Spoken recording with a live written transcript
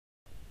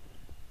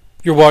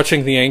You're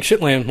watching The Ancient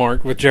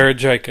Landmark with Jared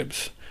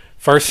Jacobs,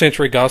 first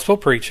century gospel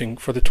preaching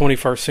for the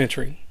 21st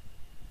century.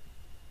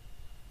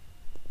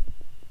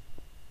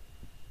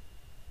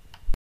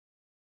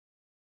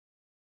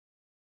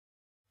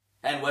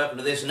 And welcome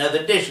to this another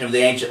edition of The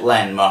Ancient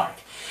Landmark.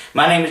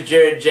 My name is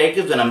Jared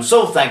Jacobs, and I'm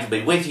so thankful to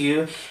be with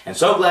you, and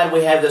so glad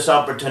we have this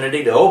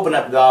opportunity to open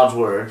up God's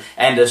Word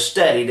and to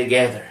study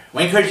together.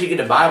 We encourage you to get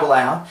the Bible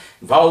out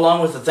and follow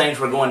along with the things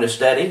we're going to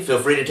study. Feel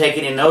free to take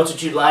any notes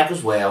that you'd like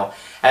as well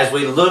as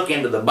we look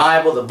into the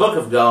Bible, the Book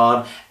of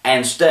God,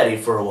 and study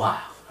for a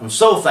while. I'm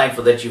so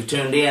thankful that you've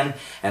tuned in,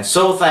 and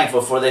so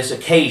thankful for this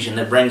occasion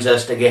that brings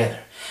us together.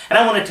 And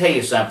I want to tell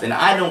you something.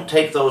 I don't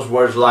take those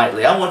words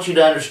lightly. I want you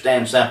to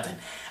understand something.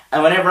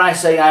 And whenever I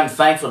say I'm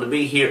thankful to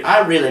be here,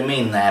 I really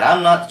mean that.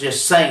 I'm not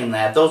just saying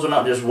that. Those are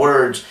not just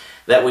words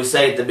that we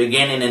say at the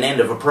beginning and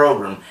end of a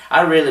program.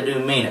 I really do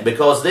mean it,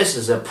 because this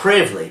is a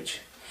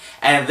privilege.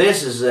 And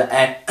this is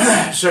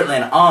certainly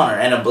an honor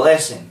and a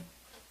blessing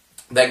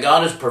that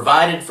God has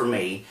provided for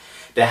me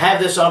to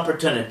have this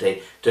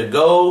opportunity to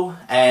go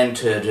and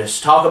to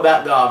just talk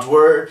about God's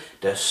Word,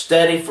 to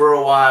study for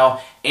a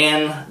while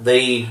in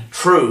the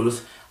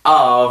truth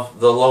of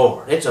the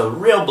Lord. It's a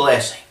real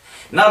blessing.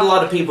 Not a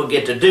lot of people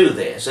get to do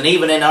this, and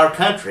even in our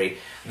country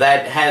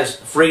that has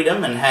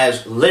freedom and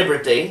has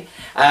liberty,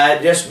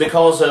 just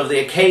because of the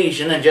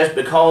occasion and just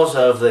because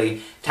of the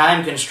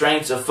time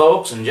constraints of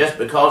folks and just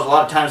because a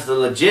lot of times the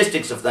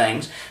logistics of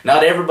things,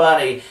 not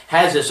everybody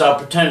has this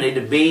opportunity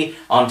to be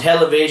on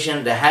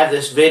television, to have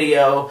this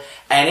video,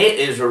 and it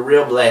is a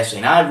real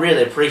blessing. I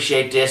really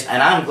appreciate this,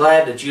 and I'm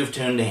glad that you've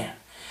tuned in.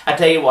 I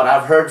tell you what,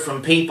 I've heard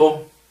from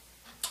people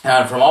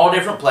from all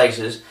different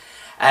places,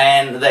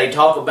 and they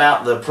talk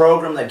about the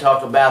program, they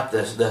talk about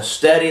the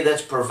study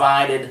that's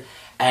provided,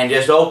 and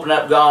just open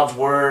up God's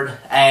Word,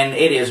 and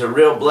it is a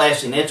real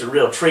blessing. It's a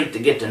real treat to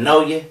get to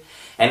know you,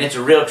 and it's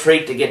a real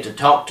treat to get to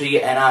talk to you,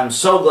 and I'm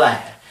so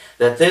glad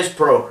that this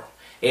program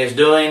is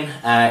doing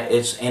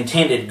its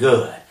intended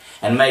good.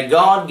 And may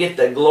God get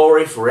the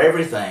glory for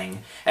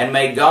everything, and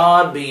may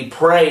God be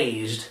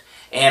praised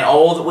in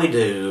all that we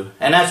do,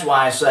 and that's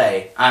why I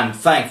say I'm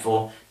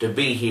thankful to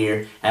be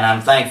here, and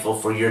I'm thankful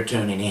for your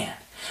tuning in.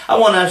 I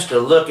want us to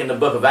look in the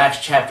book of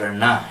Acts chapter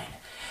 9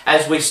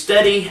 as we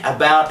study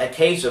about a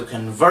case of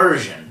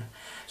conversion,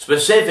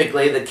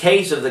 specifically the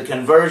case of the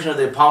conversion of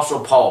the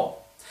Apostle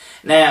Paul.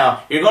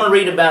 Now, you're going to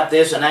read about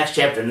this in Acts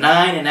chapter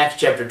 9, and Acts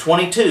chapter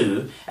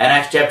 22, and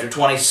Acts chapter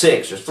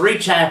 26. There's 3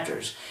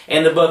 chapters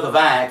in the book of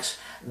Acts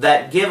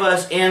that give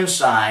us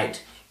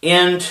insight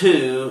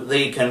into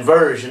the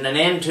conversion and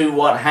into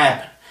what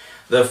happened.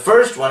 The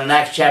first one in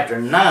Acts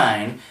chapter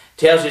 9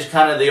 tells us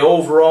kind of the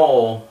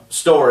overall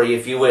story,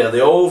 if you will,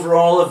 the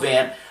overall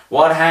event,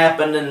 what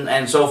happened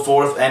and so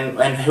forth,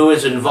 and who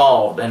is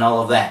involved and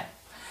all of that.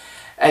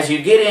 As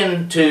you get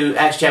into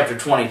Acts chapter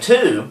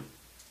 22,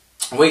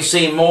 we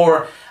see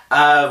more,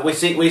 we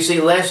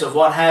see less of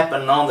what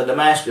happened on the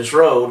Damascus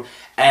Road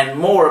and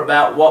more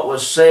about what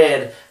was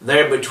said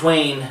there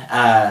between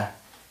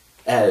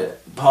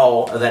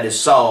Paul, that is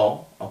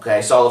Saul,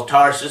 okay, Saul of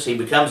Tarsus. He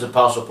becomes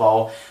Apostle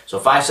Paul. So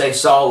if I say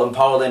Saul and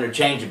Paul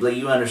interchangeably,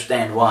 you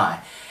understand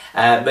why.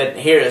 But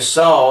here is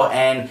Saul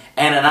and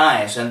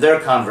Ananias and their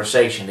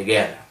conversation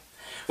together.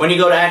 When you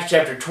go to Acts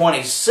chapter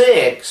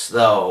 26,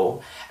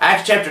 though,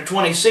 Acts chapter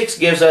 26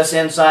 gives us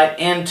insight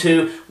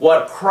into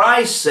what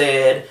Christ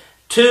said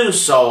to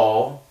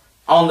Saul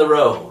on the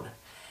road.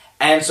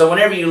 And so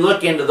whenever you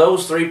look into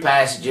those 3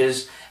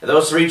 passages,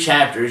 those 3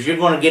 chapters, you're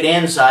going to get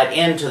insight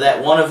into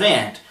that one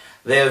event,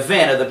 the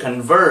event of the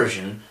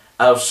conversion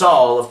of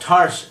Saul of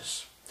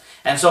Tarsus.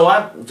 And so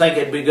I think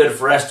it'd be good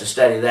for us to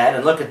study that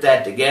and look at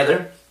that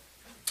together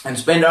and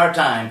spend our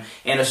time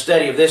in a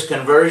study of this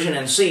conversion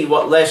and see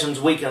what lessons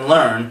we can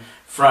learn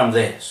from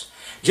this.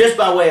 Just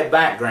by way of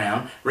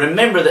background,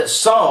 remember that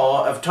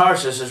Saul of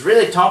Tarsus is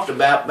really talked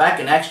about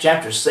back in Acts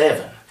chapter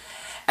 7.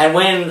 And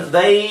when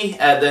they,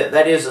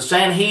 that is the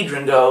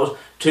Sanhedrin goes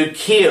to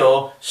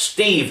kill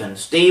Stephen.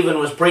 Stephen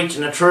was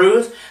preaching the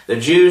truth. The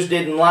Jews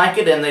didn't like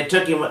it, and they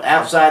took him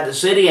outside the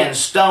city and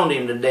stoned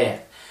him to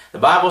death. The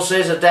Bible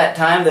says at that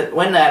time that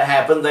when that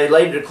happened, they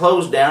laid their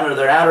clothes down, or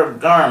their outer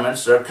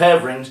garments, their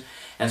coverings,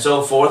 and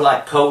so forth,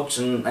 like coats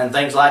and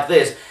things like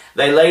this.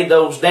 They laid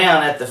those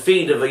down at the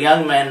feet of a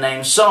young man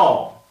named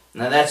Saul.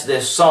 Now that's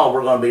this Saul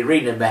we're going to be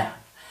reading about.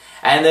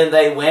 And then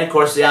they went, of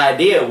course the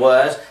idea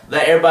was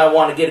that everybody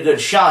wanted to get a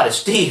good shot at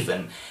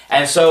Stephen.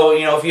 And so,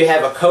 you know, if you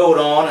have a coat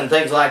on and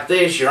things like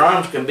this, your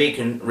arms can be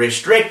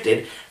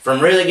restricted from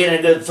really getting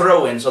a good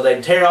throw in. So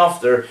they'd tear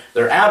off their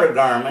outer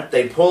garment,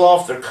 they'd pull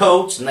off their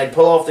coats, and they'd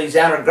pull off these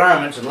outer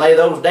garments and lay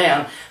those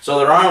down so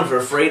their arms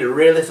were free to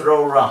really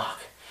throw a rock.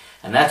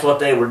 And that's what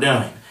they were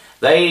doing.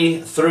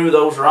 They threw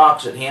those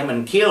rocks at him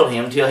and killed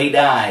him till he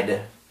died.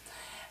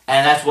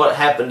 And that's what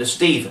happened to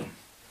Stephen.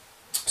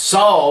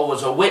 Saul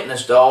was a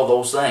witness to all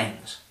those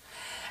things.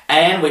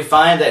 And we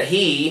find that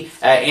he,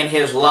 in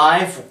his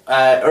life,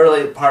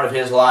 early part of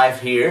his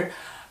life here,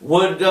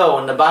 would go,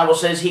 and the Bible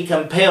says he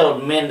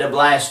compelled men to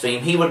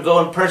blaspheme. He would go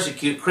and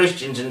persecute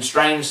Christians in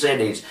strange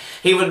cities.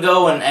 He would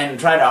go and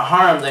try to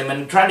harm them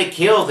and try to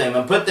kill them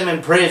and put them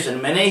in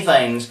prison, many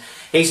things.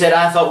 He said,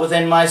 I thought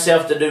within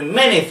myself to do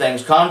many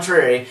things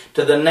contrary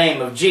to the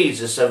name of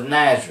Jesus of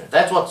Nazareth.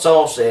 That's what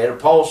Saul said, or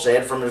Paul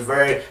said from his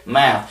very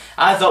mouth.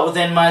 I thought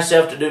within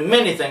myself to do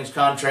many things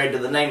contrary to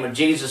the name of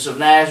Jesus of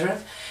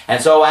Nazareth.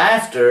 And so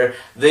after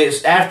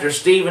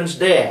Stephen's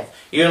death,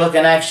 you look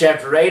in Acts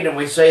chapter 8, and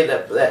we say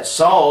that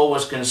Saul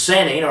was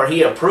consenting, or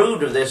he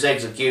approved of this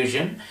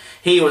execution.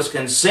 He was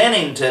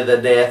consenting to the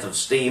death of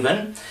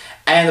Stephen.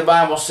 And the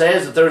Bible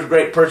says that there was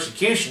great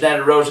persecution that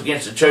arose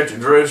against the church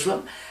of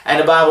Jerusalem. And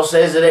the Bible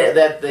says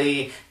that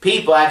the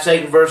people, Acts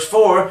 8 and verse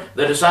 4,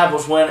 the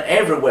disciples went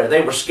everywhere.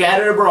 They were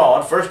scattered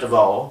abroad, first of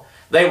all.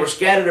 They were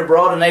scattered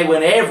abroad, and they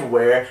went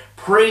everywhere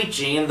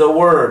preaching the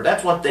word.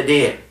 That's what they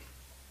did.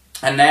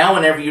 And now,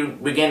 whenever you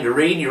begin to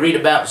read, you read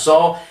about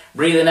Saul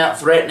breathing out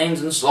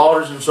threatenings and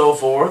slaughters and so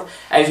forth.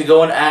 As you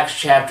go into Acts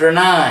chapter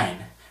 9,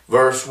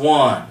 verse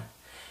 1.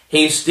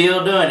 He's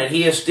still doing it.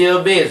 He is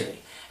still busy.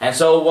 And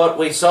so what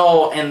we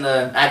saw in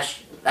the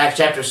Acts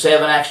chapter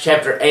 7, Acts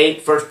chapter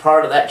 8, first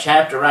part of that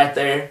chapter right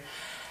there,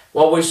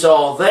 what we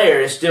saw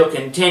there is still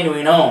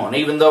continuing on.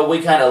 Even though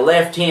we kind of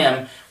left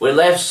him, we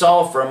left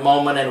Saul for a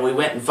moment and we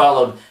went and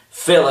followed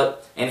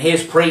Philip in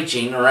his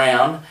preaching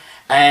around.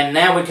 And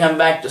now we come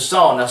back to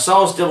Saul. Now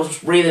Saul's still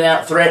breathing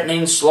out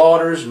threatening,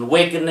 slaughters, and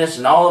wickedness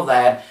and all of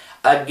that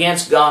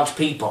against God's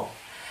people.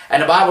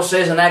 And the Bible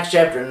says in Acts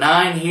chapter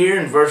 9 here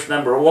in verse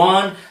number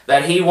 1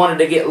 that he wanted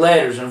to get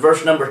letters. In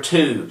verse number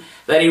 2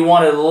 that he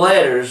wanted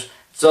letters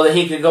so that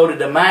he could go to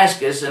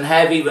Damascus and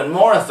have even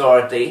more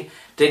authority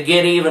to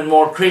get even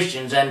more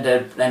Christians and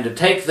to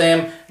take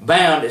them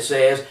bound, it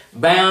says,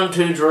 bound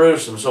to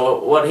Jerusalem.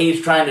 So what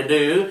he's trying to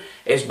do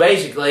is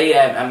basically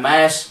a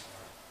mass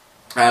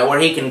where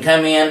he can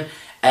come in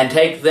and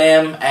take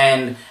them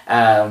and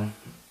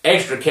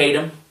extricate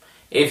them,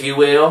 if you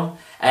will,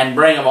 and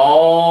bring them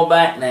all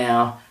back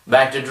now,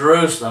 back to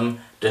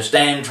Jerusalem to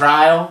stand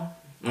trial,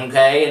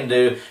 okay, and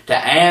to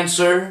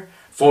answer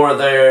for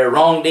their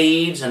wrong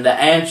deeds and to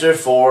answer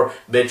for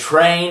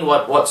betraying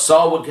what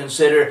Saul would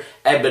consider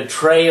a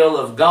betrayal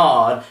of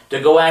God, to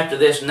go after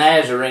this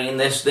Nazarene,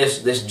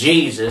 this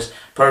Jesus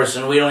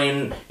person. We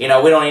don't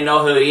even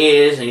know who he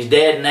is, and he's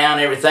dead now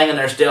and everything, and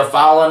they're still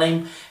following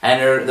him, and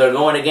they're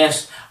going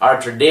against our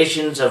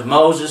traditions of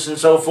Moses and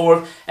so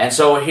forth. And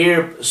so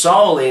here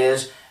Saul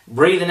is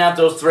breathing out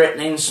those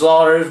threatening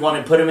slaughters,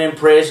 wanting to put them in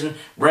prison,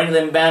 bring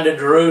them bound to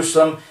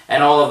Jerusalem,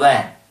 and all of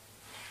that.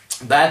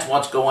 That's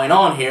what's going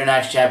on here in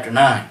Acts chapter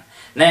 9.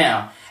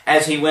 Now,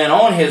 as he went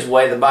on his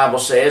way, the Bible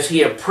says,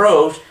 he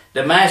approached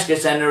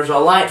Damascus, and there was a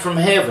light from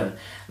heaven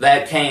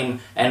that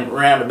came and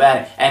round about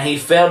him, and he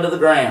fell to the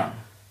ground.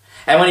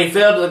 And when he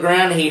fell to the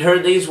ground, he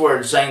heard these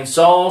words, saying,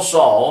 Saul,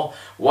 Saul,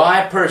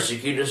 why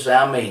persecutest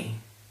thou me?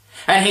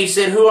 And he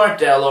said, Who art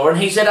thou, Lord?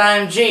 And he said, I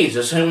am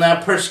Jesus, whom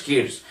thou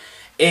persecutest.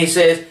 He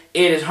says,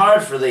 It is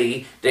hard for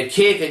thee to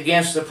kick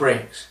against the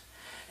pricks.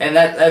 And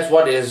that's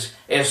what is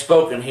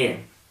spoken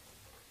here.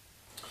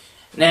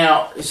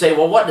 Now, you say,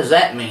 well, what does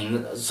that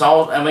mean?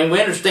 Saul, we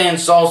understand,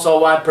 Saul,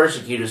 Saul, why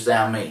persecutest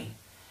thou me?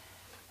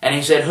 And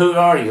he said, Who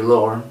are you,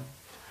 Lord?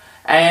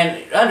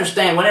 And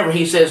understand, whenever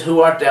he says,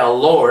 Who art thou,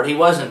 Lord, he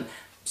wasn't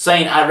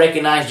saying, I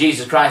recognize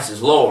Jesus Christ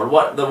as Lord.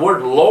 What the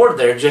word Lord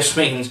there just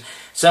means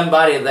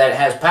somebody that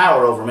has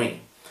power over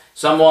me.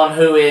 Someone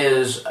who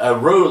is a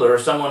ruler,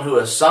 someone who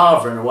is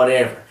sovereign or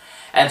whatever.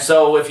 And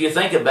so if you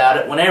think about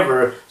it,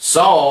 whenever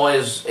Saul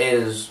is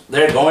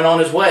there going on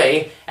his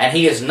way, and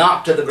he is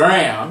knocked to the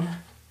ground,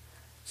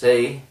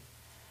 see,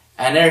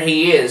 and there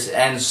he is,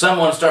 and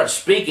someone starts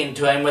speaking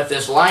to him with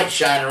this light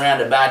shining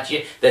around about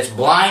you that's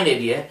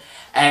blinded you,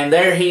 and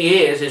there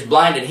he is, it's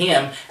blinded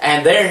him,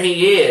 and there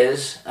he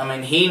is,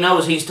 he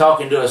knows he's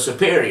talking to a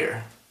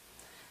superior.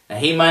 Now,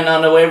 he might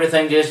not know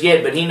everything just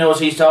yet, but he knows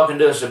he's talking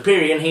to a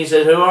superior, and he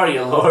says, Who are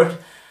you, Lord?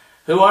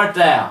 Who art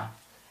thou?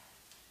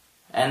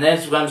 And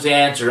then comes the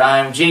answer, I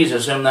am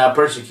Jesus, whom thou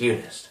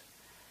persecutest.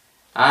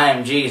 I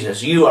am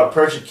Jesus. You are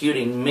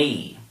persecuting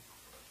me.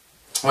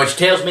 Which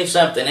tells me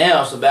something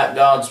else about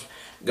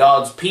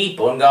God's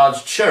people and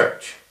God's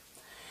church.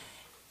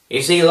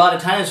 You see, a lot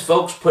of times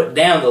folks put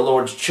down the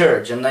Lord's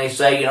church, and they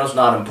say, it's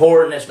not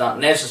important, it's not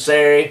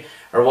necessary,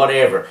 or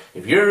whatever.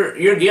 If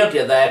you're guilty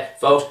of that,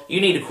 folks,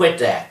 you need to quit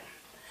that.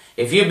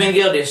 If you've been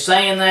guilty of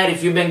saying that,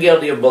 if you've been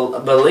guilty of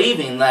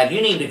believing that,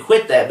 you need to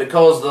quit that,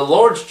 because the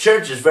Lord's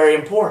church is very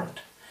important.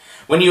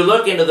 When you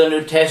look into the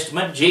New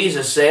Testament,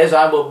 Jesus says,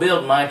 I will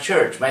build my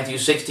church. Matthew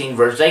 16,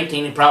 verse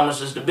 18, he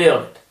promises to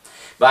build it.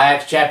 By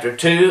Acts chapter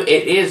 2,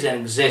 it is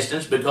in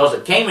existence because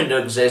it came into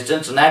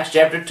existence in Acts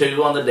chapter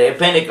 2 on the day of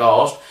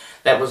Pentecost.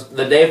 That was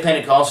the day of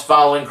Pentecost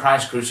following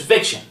Christ's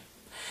crucifixion.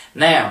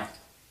 Now,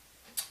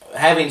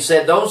 having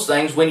said those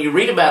things, when you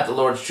read about the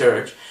Lord's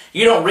church,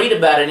 you don't read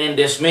about it in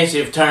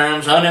dismissive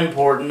terms,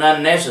 unimportant,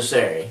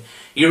 unnecessary.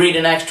 You read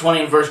in Acts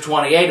 20 and verse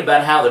 28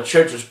 about how the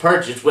church was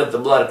purchased with the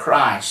blood of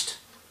Christ.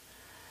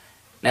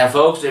 Now,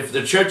 folks, if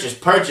the church is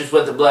purchased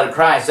with the blood of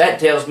Christ, that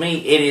tells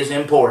me it is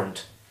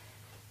important.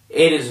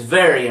 It is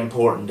very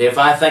important. If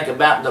I think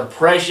about the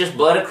precious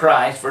blood of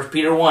Christ, 1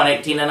 Peter 1,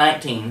 18 and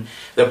 19,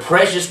 the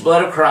precious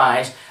blood of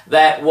Christ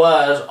that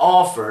was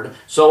offered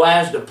so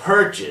as to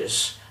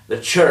purchase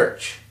the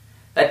church,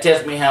 that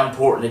tells me how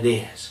important it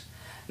is.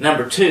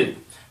 Number two,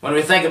 when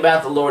we think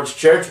about the Lord's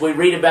church, we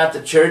read about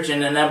the church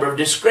in a number of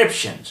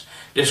descriptions,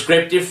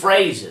 descriptive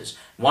phrases.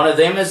 One of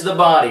them is the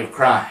body of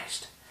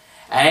Christ.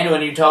 And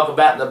when you talk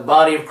about the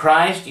body of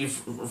Christ, you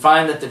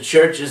find that the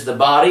church is the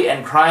body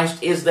and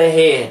Christ is the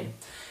head.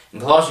 In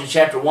Colossians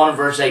chapter 1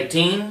 verse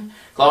 18,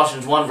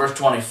 Colossians 1 verse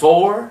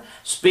 24,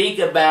 speak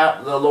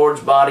about the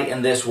Lord's body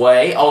in this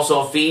way.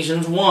 Also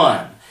Ephesians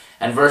 1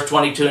 and verse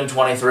 22 and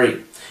 23.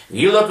 If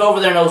you look over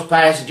there in those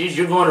passages,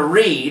 you're going to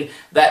read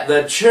that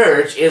the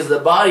church is the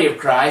body of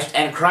Christ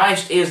and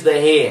Christ is the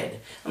head.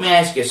 Let me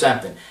ask you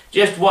something.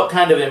 Just what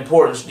kind of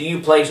importance do you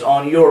place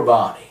on your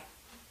body?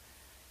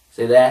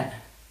 See that?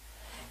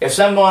 If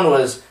someone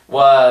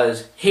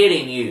was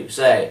hitting you,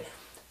 say,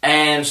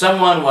 and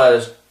someone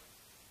was,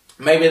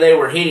 maybe they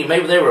were hitting,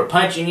 maybe they were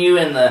punching you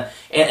in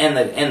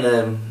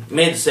the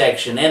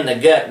midsection, in the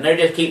gut, and they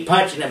just keep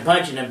punching and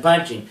punching and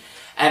punching,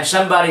 and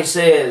somebody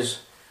says,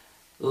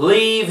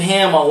 leave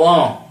him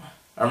alone.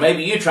 Or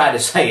maybe you try to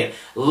say it,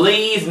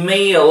 leave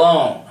me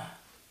alone.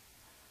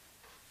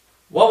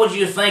 What would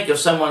you think if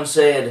someone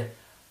said,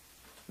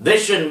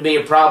 this shouldn't be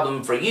a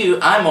problem for you.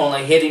 I'm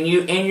only hitting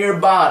you in your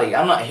body.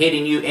 I'm not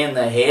hitting you in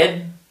the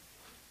head.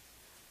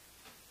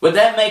 Would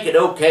that make it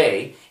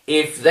okay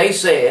if they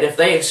said, if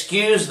they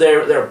excused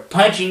their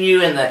punching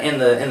you in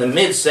the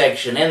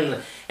midsection,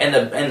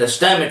 in the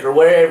stomach or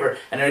wherever,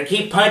 and they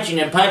keep punching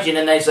and punching,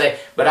 and they say,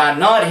 but I'm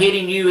not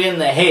hitting you in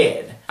the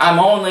head. I'm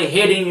only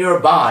hitting your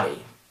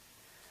body.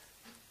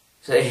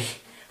 See,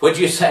 would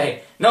you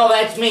say, no,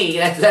 that's me.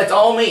 That's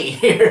all me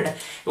here,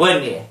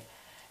 wouldn't you?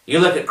 You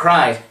look at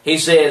Christ, He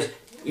says,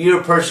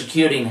 you're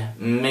persecuting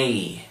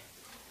me.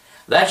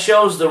 That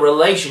shows the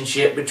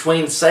relationship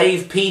between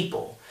saved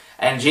people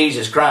and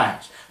Jesus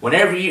Christ.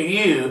 Whenever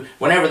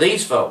whenever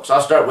these folks,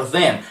 I'll start with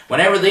them,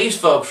 whenever these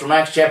folks from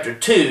Acts chapter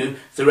 2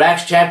 through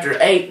Acts chapter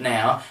 8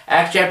 now,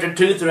 Acts chapter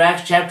 2 through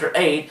Acts chapter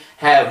 8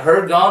 have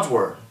heard God's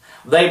Word.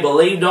 They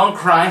believed on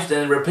Christ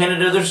and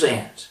repented of their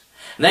sins.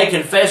 And they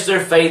confessed their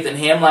faith in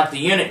Him like the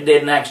eunuch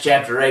did in Acts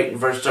chapter 8 and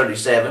verse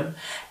 37.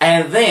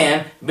 And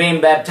then,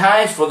 being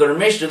baptized for the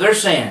remission of their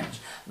sins,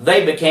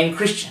 they became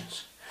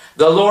Christians.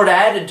 The Lord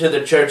added to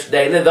the church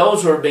daily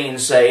those who are being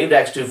saved,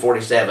 Acts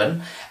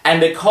 2:47.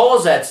 And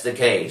because that's the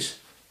case,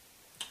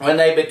 when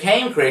they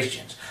became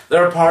Christians,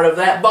 they're part of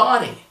that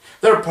body.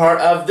 They're part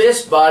of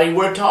this body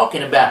we're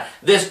talking about.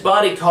 This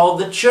body called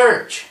the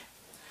church.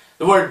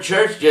 The word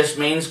church just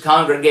means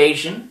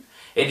congregation.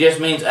 It just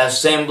means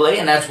assembly,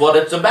 and that's what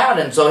it's about.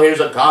 And so here's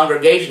a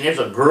congregation, here's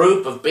a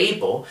group of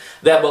people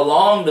that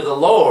belong to the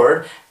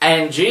Lord,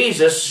 and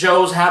Jesus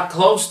shows how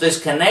close this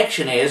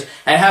connection is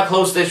and how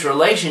close this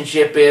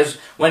relationship is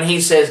when He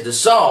says to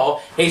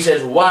Saul, He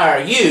says, why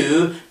are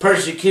you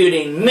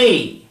persecuting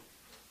me?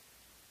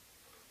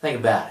 Think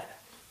about it.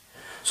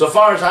 So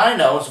far as I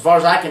know, so far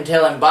as I can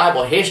tell in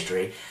Bible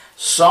history,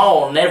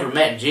 Saul never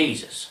met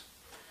Jesus.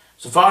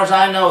 So far as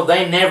I know,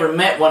 they never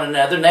met one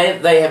another.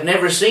 They have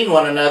never seen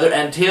one another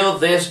until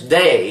this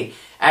day,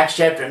 Acts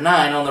chapter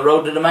 9, on the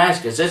road to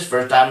Damascus. This is the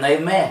first time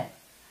they've met.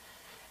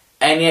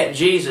 And yet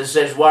Jesus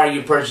says, why are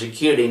you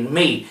persecuting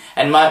me?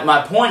 And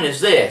my point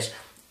is this.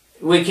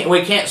 We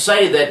can't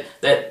say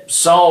that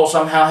Saul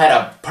somehow had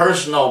a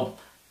personal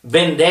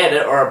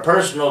vendetta or a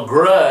personal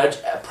grudge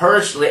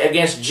personally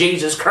against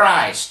Jesus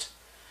Christ.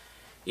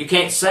 You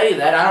can't say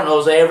that. I don't know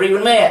if they ever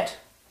even met.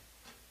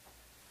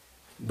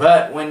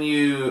 But when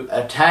you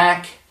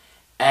attack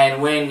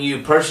and when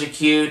you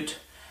persecute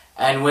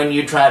and when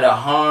you try to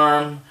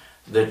harm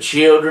the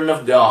children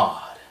of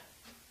God,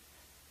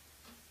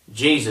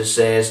 Jesus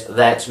says,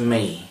 that's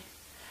me.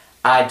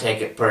 I take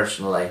it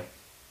personally.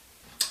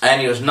 And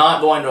He was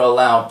not going to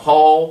allow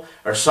Paul,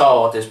 or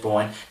Saul at this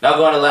point, not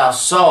going to allow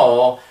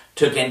Saul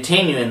to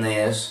continue in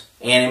this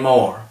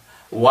anymore.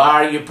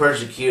 Why are you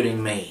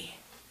persecuting me?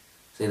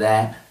 See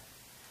that?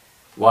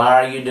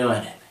 Why are you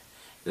doing it?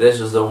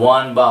 This is the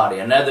one body.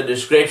 Another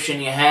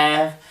description you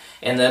have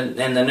in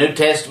the New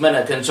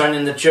Testament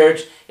concerning the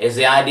church is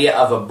the idea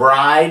of a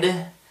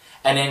bride,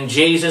 and in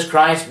Jesus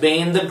Christ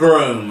being the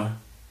groom.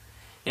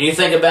 And you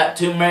think about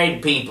two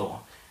married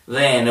people,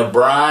 then a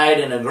bride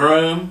and a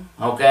groom,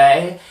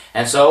 okay?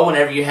 And so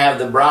whenever you have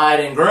the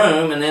bride and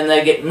groom and then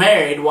they get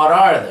married, what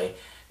are they?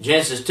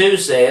 Genesis 2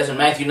 says, and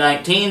Matthew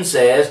 19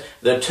 says,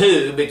 the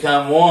two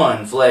become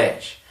one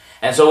flesh.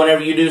 And so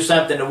whenever you do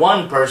something to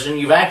one person,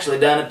 you've actually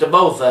done it to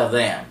both of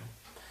them.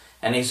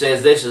 And He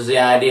says, this is the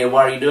idea,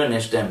 why are you doing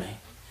this to me?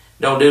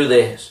 Don't do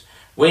this.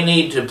 We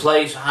need to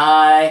place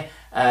high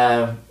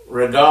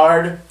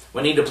regard.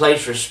 We need to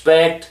place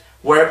respect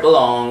where it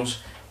belongs,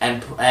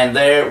 and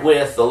there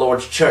with the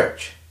Lord's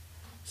church.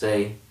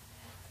 See?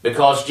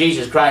 Because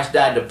Jesus Christ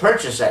died to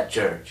purchase that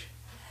church.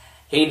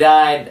 He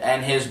died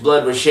and His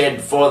blood was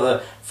shed for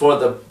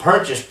the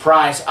purchase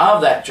price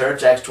of that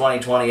church, Acts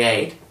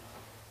 20:28.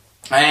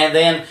 And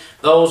then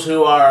those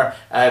who are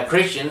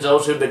Christians,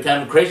 those who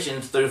become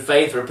Christians through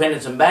faith,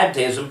 repentance, and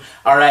baptism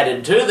are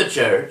added to the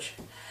church.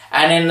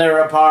 And then they're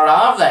a part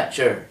of that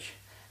church,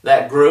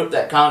 that group,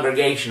 that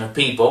congregation of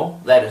people,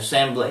 that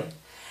assembly.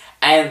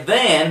 And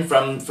then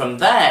from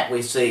that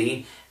we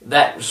see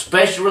that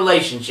special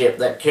relationship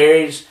that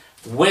carries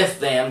with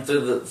them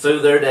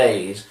through their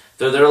days,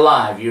 through their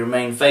life. You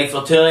remain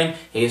faithful to Him.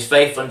 He is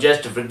faithful and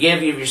just to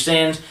forgive you of your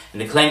sins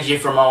and to cleanse you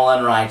from all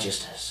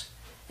unrighteousness.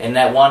 Isn't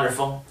that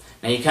wonderful?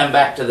 Now you come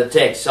back to the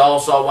text.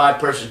 Saul, Saul, why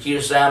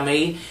persecutest thou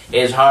me? It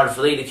is hard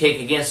for thee to kick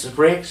against the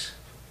pricks.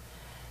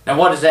 Now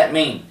what does that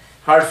mean?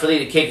 Hard for thee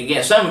to kick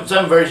against.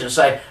 Some versions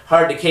say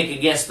hard to kick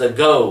against the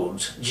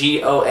goads.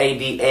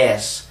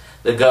 G-O-A-D-S.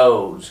 The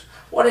goads.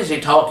 What is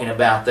he talking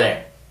about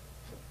there?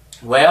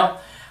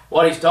 Well,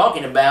 what he's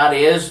talking about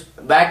is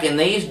back in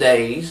these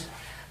days,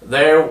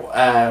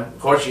 of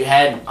course, you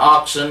had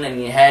oxen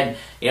and you had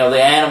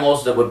the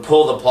animals that would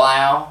pull the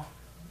plow.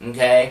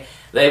 Okay,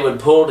 they would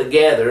pull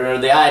together. Or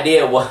the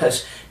idea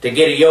was to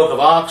get a yoke of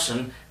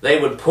oxen, they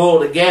would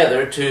pull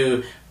together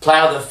to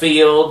plow the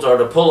fields or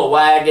to pull a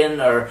wagon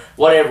or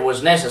whatever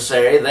was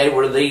necessary. They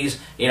were these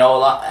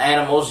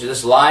animals,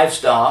 this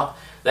livestock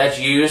that's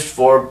used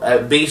for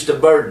a beast of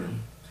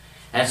burden.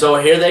 And so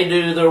here they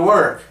do their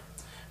work.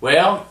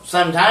 Well,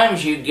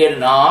 sometimes you get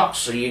an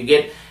ox or you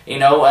get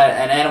an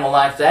animal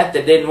like that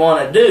didn't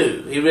want to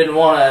do. He didn't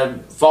want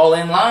to fall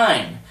in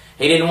line.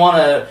 He didn't want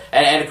to,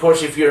 and of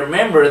course if you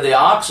remember, the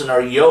oxen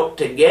are yoked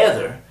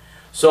together.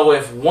 So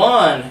if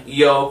one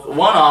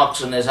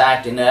oxen is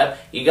acting up,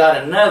 you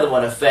got another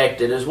one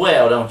affected as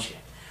well, don't you?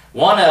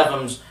 One of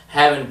them's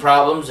having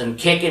problems and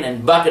kicking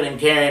and bucking and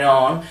carrying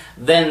on,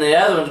 then the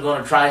other one's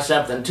going to try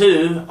something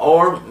too,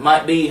 or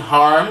might be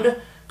harmed.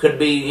 Could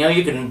be,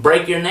 you can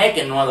break your neck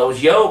in one of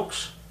those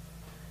yokes.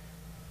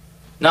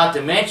 Not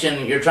to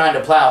mention, you're trying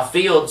to plow a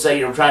field, say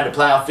you're trying to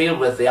plow a field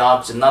with the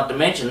oxen, not to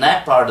mention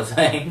that part of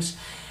things.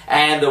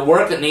 And the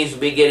work that needs to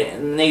be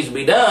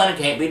done, it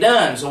can't be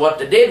done. So what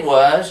they did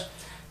was,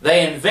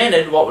 they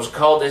invented what was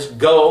called this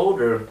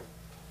goad,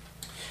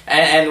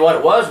 and what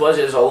it was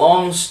a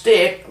long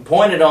stick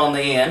pointed on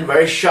the end,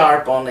 very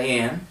sharp on the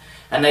end,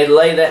 and they'd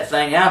lay that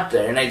thing out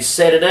there, and they'd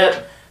set it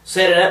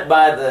up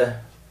by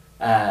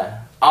the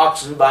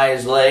oxen, by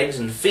his legs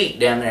and feet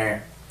down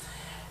there.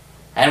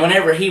 And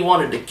whenever he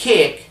wanted to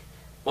kick,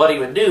 what he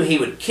would do, he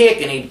would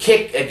kick, and he'd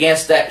kick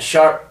against that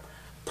sharp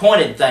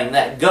pointed thing,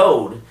 that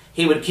goad.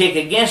 He would kick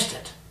against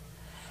it.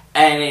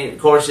 And of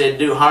course it'd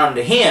do harm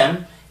to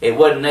him. It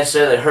wouldn't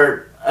necessarily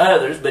hurt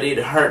others, but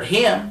it'd hurt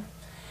him.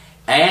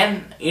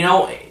 And,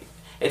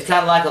 it's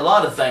kind of like a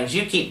lot of things.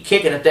 You keep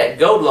kicking at that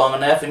goad long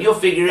enough, and you'll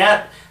figure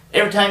out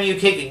every time you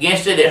kick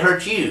against it, it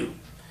hurts you.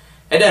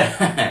 It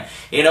doesn't,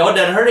 it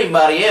doesn't hurt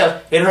anybody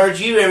else. It hurts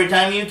you every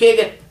time you kick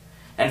it.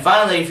 And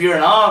finally, if you're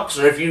an ox,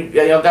 or if you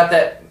got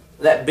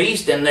that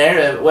beast in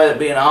there, whether it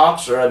be an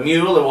ox or a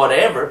mule or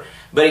whatever,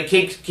 but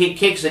he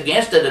kicks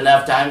against it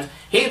enough times,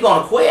 he's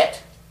going to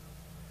quit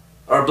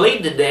or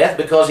bleed to death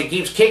because he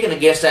keeps kicking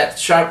against that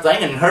sharp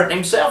thing and hurting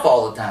himself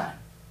all the time.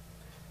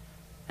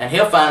 And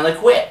he'll finally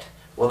quit.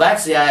 Well,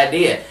 that's the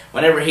idea.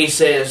 Whenever he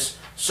says,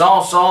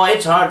 Saul, Saul,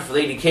 it's hard for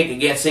thee to kick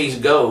against these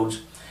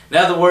goads. In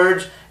other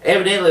words,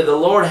 evidently the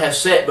Lord has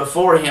set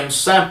before him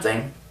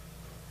something,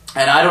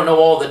 and I don't know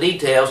all the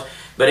details,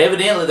 but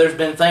evidently there's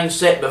been things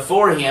set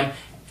before him,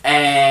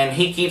 and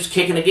he keeps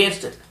kicking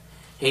against it.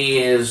 He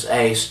is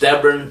a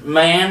stubborn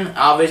man,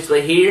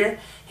 obviously here.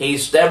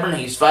 He's stubborn.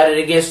 He's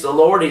fighting against the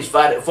Lord. He's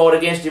fought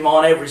against Him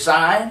on every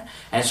side.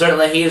 And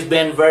certainly he has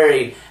been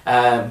very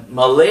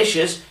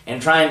malicious in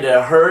trying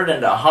to hurt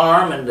and to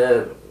harm and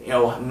to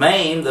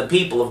maim the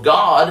people of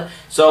God.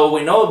 So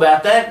we know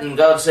about that, and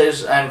God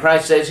says, and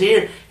Christ says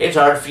here, it's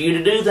hard for you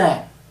to do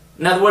that.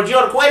 In other words, you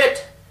ought to quit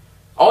it.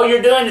 All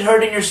you're doing is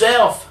hurting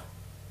yourself.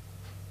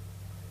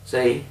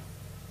 See?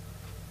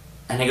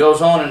 And he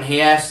goes on and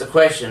he asks the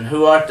question,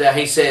 who art thou?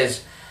 He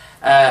says,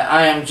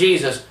 I am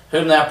Jesus,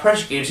 whom thou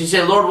persecutest. He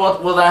said, Lord,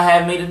 what will thou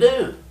have me to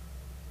do?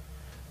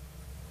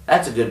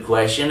 That's a good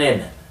question,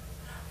 isn't it?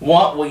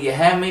 What will you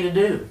have me to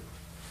do?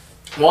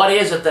 What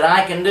is it that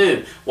I can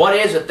do? What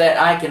is it that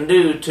I can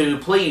do to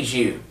please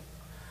you?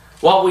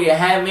 What will you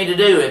have me to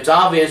do? It's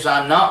obvious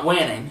I'm not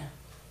winning.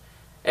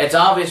 It's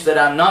obvious that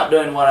I'm not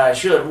doing what I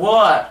should.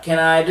 What can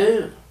I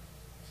do?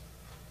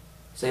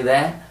 See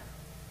that?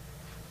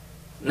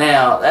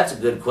 Now, that's a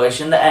good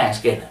question to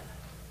ask, isn't it?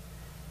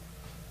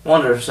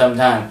 Wonder if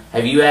sometime,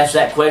 have you asked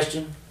that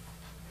question?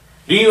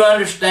 Do you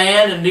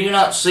understand and do you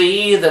not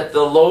see that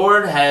the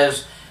Lord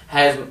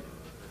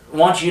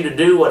wants you to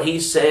do what He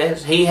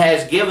says? He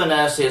has given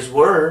us His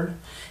Word.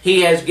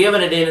 He has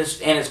given it in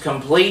its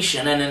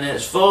completion and in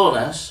its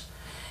fullness.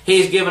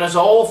 He's given us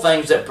all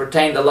things that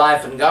pertain to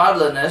life and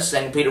godliness,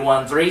 2 Peter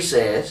 1:3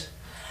 says.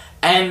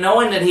 And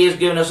knowing that He has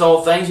given us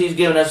all things, He's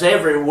given us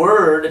every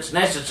word that's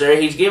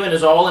necessary. He's given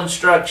us all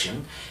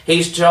instruction.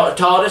 He's taught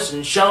us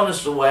and shown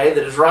us the way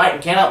that is right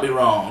and cannot be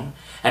wrong.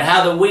 and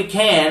how that we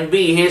can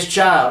be His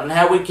child, and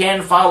how we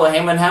can follow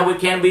Him, and how we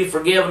can be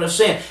forgiven of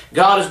sin.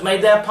 God has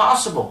made that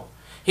possible.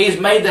 He's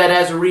made that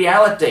as a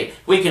reality.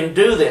 We can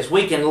do this.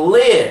 We can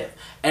live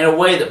in a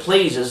way that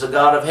pleases the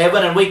God of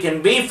heaven, and we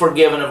can be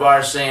forgiven of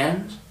our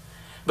sins.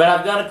 But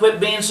I've got to quit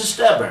being so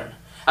stubborn.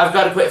 I've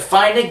got to quit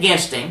fighting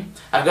against Him.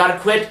 I've got to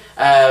quit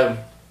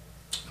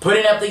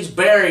putting up these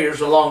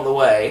barriers along the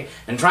way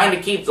and trying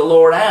to keep the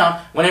Lord out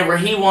whenever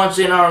He wants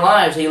in our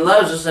lives. He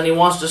loves us and He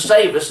wants to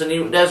save us, and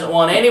He doesn't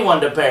want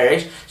anyone to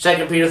perish.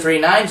 2 Peter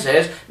 3:9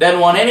 says, doesn't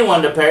want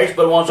anyone to perish,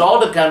 but wants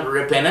all to come to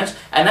repentance,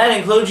 and that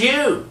includes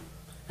you.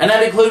 And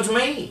that includes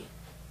me.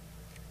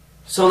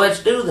 So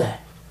let's do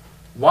that.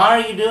 Why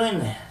are you doing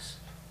this?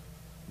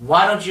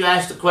 Why don't you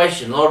ask the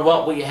question, Lord,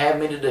 what will you have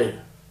me to do?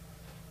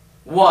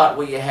 What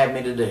will you have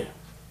me to do?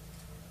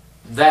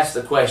 That's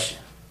the question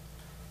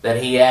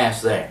that He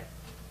asked there.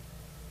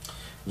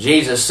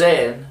 Jesus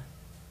said,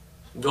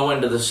 go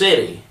into the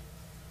city,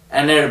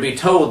 and there to be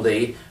told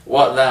thee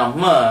what thou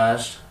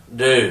must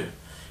do.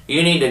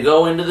 You need to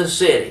go into the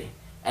city,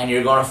 and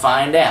you're going to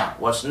find out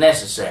what's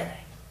necessary.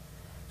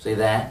 See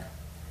that?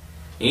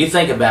 You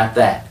think about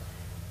that.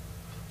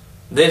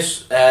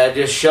 This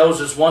just shows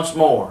us once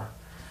more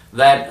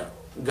that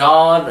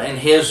God in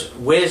His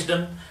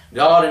wisdom,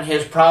 God in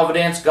His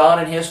providence, God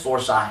in His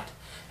foresight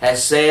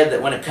has said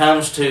that when it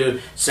comes to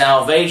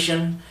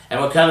salvation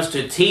and when it comes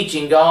to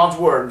teaching God's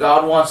Word,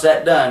 God wants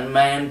that done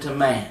man to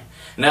man.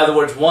 In other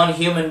words, one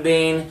human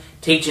being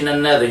teaching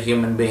another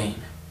human being.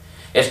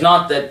 It's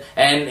not that,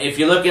 and if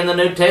you look in the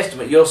New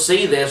Testament, you'll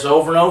see this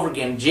over and over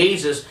again.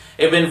 Jesus,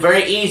 it had been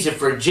very easy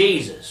for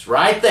Jesus,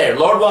 right there.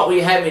 Lord, what will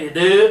you have me to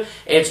do?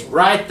 It's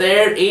right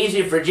there,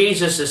 easy for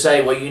Jesus to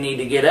say, well, you need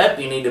to get up,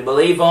 you need to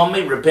believe on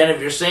me, repent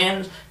of your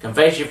sins,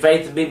 confess your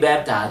faith, and be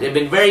baptized. It had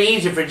been very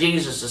easy for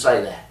Jesus to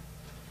say that.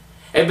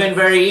 It had been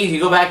very easy.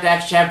 Go back to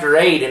Acts chapter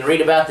 8 and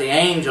read about the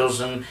angels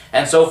and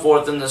so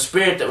forth, and the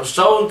Spirit that was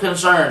so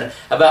concerned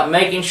about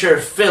making sure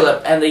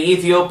Philip and the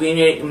Ethiopian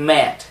eunuch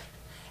met,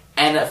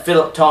 and that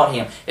Philip taught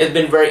him. It's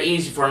been very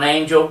easy for an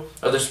angel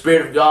or the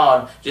Spirit of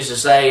God just to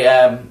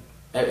say,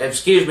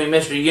 excuse me,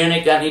 Mr.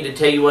 Eunuch, I need to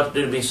tell you what to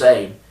do to be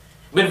saved.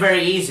 It's been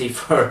very easy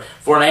for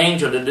an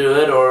angel to do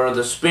it, or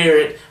the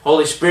Spirit,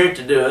 Holy Spirit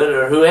to do it,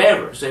 or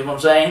whoever. See what I'm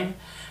saying?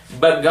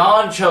 But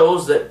God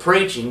chose that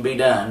preaching be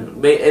done.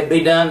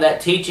 That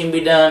teaching be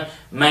done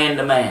man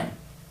to man.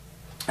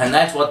 And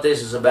that's what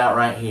this is about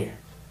right here.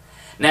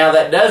 Now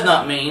that does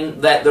not mean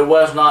that there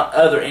was not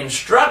other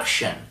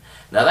instruction.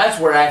 Now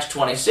that's where Acts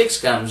 26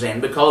 comes in,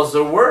 because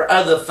there were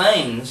other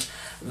things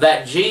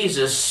that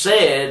Jesus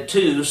said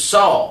to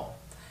Saul,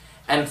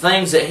 and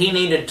things that he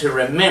needed to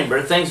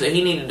remember, things that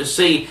he needed to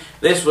see.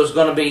 This was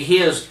going to be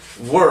his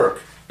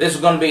work. This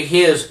was going to be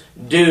his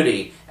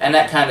duty, and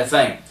that kind of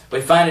thing. We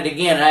find it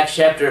again in Acts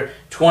chapter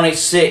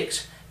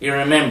 26, you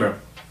remember.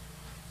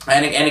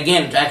 And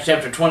again, Acts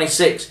chapter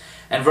 26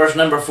 and verse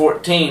number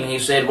 14, he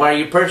said, why are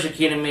you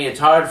persecuting me? It's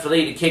hard for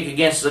thee to kick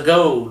against the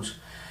goads.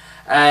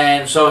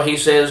 And so he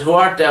says, who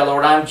art thou,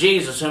 Lord? I'm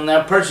Jesus, whom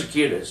thou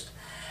persecutest.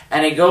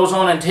 And he goes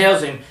on and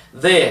tells him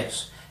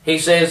this. He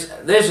says,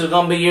 this is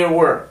going to be your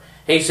work.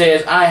 He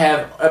says, I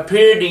have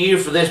appeared to you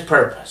for this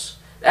purpose.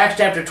 Acts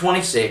chapter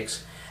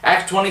 26,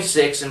 Acts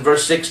 26 and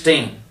verse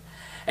 16.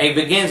 And he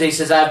begins, he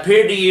says, I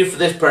appeared to you for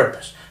this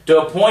purpose,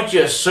 to appoint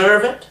you a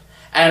servant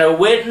and a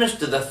witness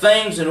to the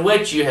things in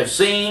which you have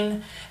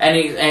seen. And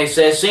he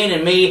says, seen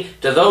in me,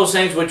 to those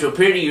things which will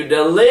appear to you,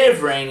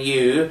 delivering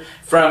you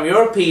from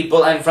your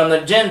people and from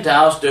the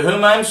Gentiles to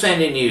whom I am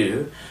sending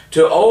you,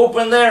 to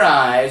open their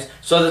eyes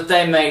so that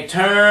they may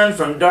turn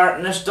from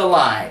darkness to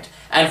light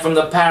and from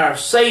the power of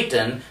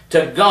Satan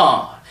to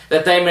God,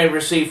 that they may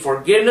receive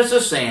forgiveness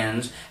of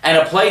sins and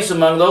a place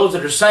among those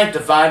that are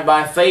sanctified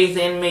by faith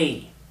in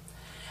me.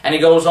 And he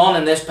goes on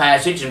in this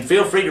passage, and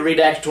feel free to read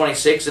Acts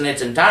 26 in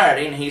its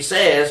entirety, and he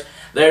says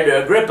there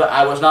to Agrippa,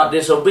 I was not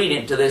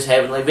disobedient to this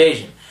heavenly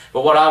vision.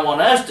 But what I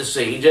want us to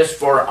see, just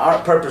for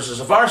our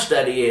purposes of our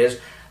study, is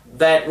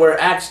that where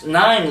Acts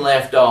 9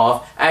 left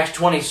off, Acts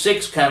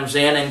 26 comes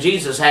in, and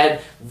Jesus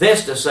had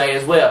this to say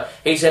as well.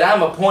 He said,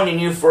 I'm appointing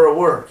you for a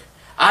work.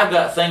 I've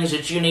got things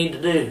that you need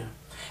to do.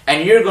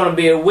 And you're going to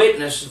be a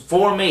witness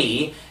for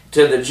me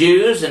to the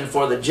Jews and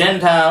for the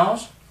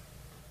Gentiles.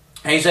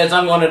 He says,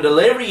 I'm going to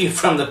deliver you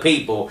from the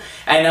people,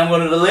 and I'm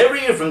going to deliver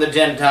you from the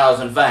Gentiles,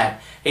 in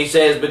fact. He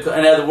says,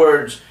 in other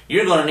words,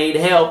 you're going to need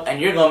help,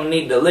 and you're going to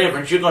need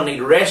deliverance. You're going to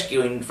need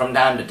rescuing from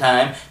time to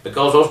time,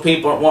 because those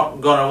people aren't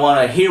going to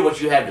want to hear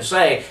what you have to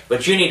say,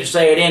 but you need to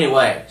say it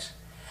anyways.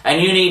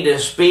 And you need to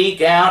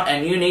speak out,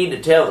 and you need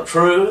to tell the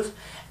truth,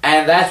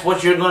 and that's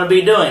what you're going to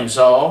be doing,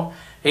 Saul.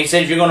 He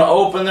says, you're going to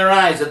open their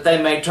eyes that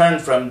they may turn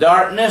from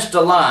darkness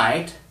to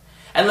light.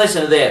 And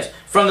listen to this,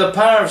 from the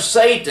power of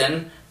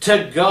Satan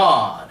to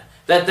God,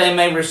 that they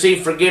may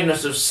receive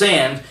forgiveness of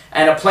sins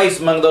and a place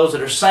among those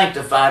that are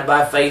sanctified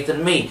by faith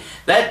in me.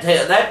 That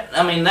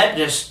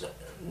just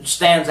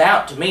stands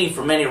out to me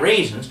for many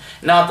reasons,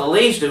 not the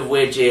least of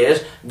which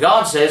is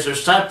God says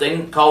there's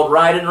something called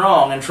right and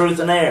wrong and truth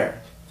and error.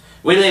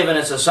 We live in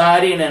a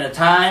society and in a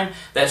time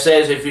that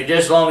says if you're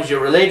just as long as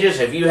you're religious,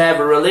 if you have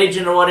a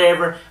religion or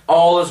whatever,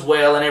 all is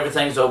well and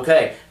everything's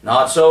okay.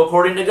 Not so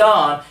according to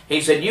God.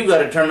 He said, you've got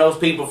to turn those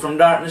people from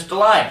darkness to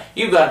light.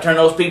 You've got to turn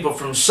those people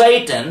from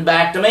Satan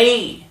back to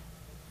me.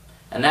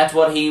 And that's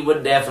what He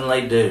would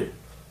definitely do.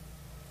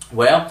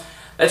 Well,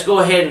 let's go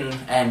ahead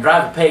and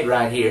drive a peg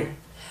right here.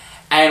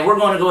 And we're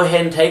going to go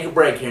ahead and take a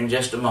break here in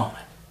just a moment.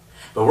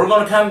 But we're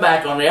going to come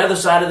back on the other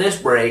side of this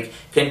break,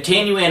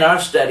 continue in our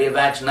study of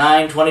Acts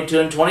 9, 22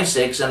 and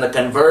 26 and the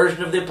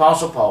conversion of the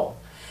Apostle Paul,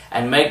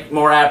 and make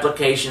more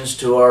applications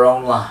to our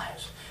own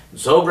lives. I'm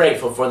so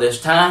grateful for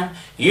this time.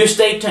 You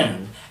stay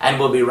tuned, and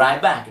we'll be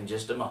right back in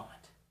just a moment.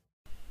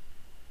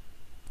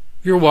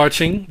 You're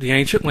watching The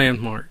Ancient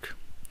Landmark.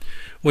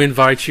 We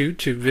invite you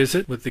to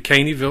visit with the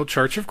Caneyville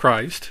Church of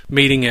Christ,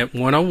 meeting at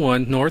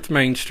 101 North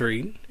Main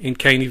Street in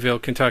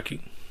Caneyville,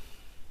 Kentucky.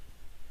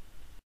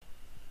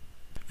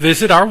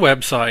 Visit our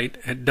website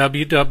at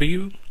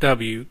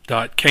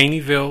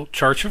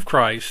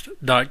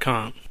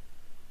www.caneyvillechurchofchrist.com.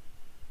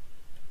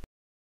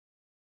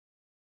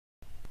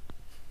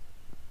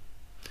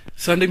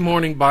 Sunday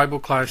morning Bible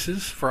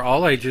classes for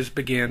all ages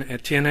begin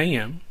at 10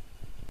 a.m.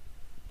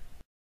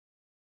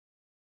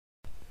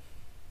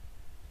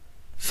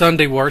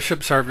 Sunday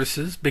worship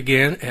services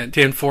begin at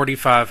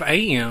 10:45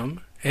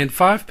 a.m. and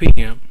 5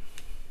 p.m.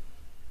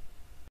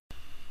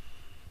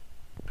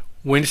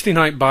 Wednesday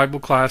night Bible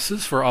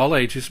classes for all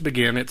ages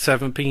begin at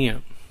 7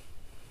 p.m.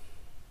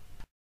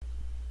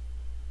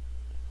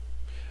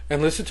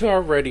 And listen to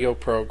our radio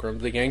program,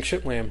 The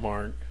Ancient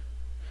Landmark,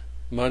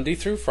 Monday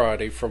through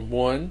Friday from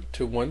 1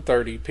 to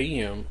 1:30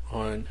 p.m.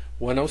 on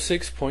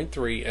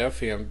 106.3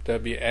 FM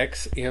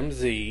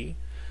WXMZ,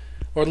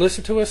 or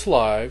listen to us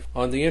live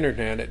on the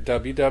internet at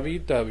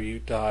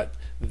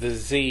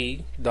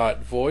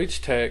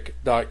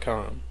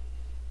www.thez.voyagetech.com.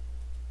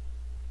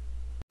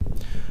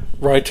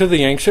 Write to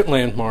The Ancient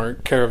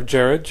Landmark, care of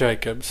Jared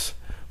Jacobs,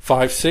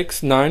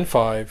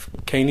 5695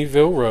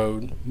 Caneyville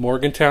Road,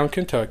 Morgantown,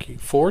 Kentucky,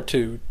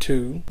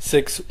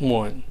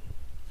 42261.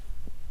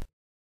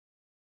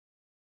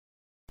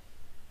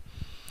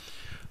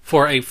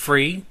 For a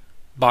free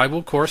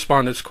Bible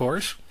correspondence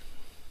course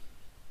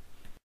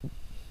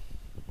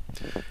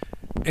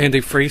and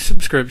a free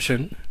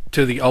subscription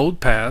to the Old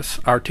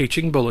Pass, our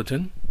teaching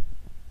bulletin,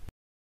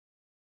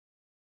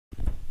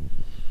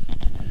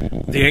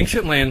 The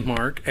Ancient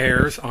Landmark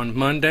airs on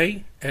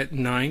Monday at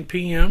 9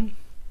 p.m.,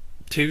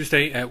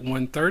 Tuesday at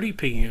 1:30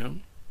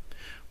 p.m.,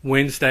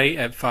 Wednesday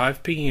at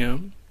 5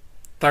 p.m.,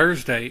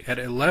 Thursday at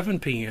 11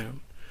 p.m.,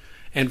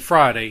 and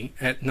Friday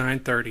at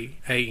 9:30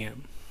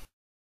 a.m.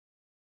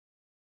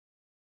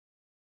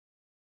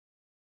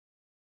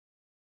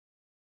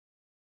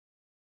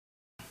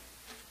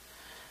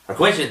 Our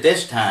question at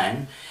this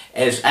time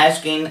is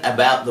asking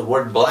about the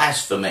word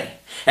blasphemy.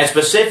 And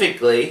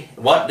specifically,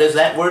 what does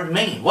that word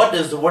mean? What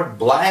does the word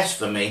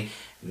blasphemy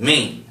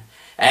mean?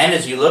 And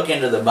as you look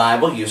into the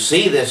Bible, you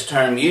see this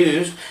term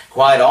used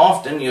quite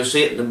often. You'll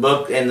see it in the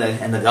book, in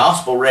the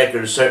gospel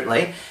records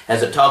certainly,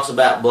 as it talks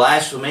about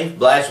blasphemy,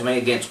 blasphemy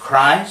against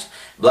Christ,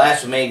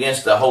 blasphemy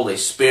against the Holy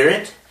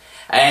Spirit.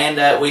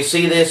 And we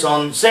see this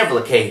on several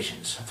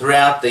occasions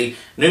throughout the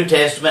New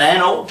Testament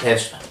and Old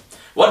Testament.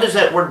 What does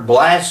that word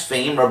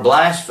blaspheme or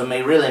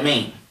blasphemy really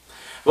mean?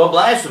 Well,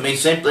 blasphemy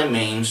simply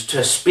means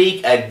to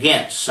speak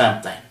against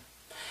something.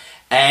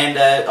 And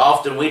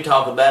often we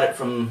talk about it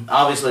from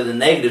obviously the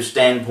negative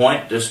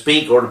standpoint, to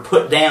speak or to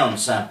put down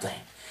something.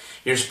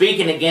 You're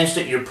speaking against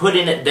it, you're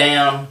putting it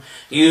down,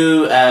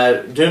 you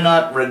do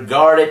not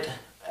regard it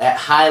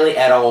highly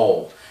at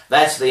all.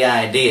 That's the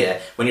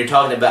idea when you're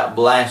talking about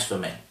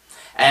blasphemy.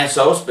 And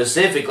so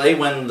specifically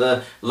when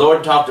the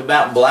Lord talked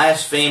about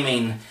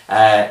blaspheming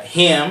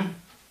Him,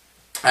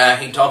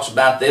 He talks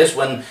about this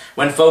when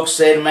folks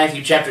said in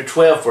Matthew chapter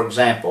 12, for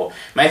example,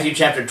 Matthew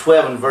chapter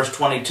 12 and verse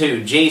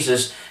 22,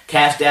 Jesus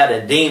cast out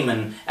a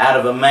demon out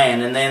of a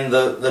man, and then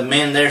the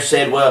men there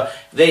said, well,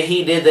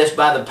 he did this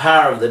by the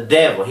power of the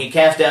devil. He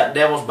cast out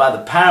devils by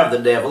the power of the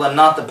devil and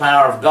not the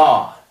power of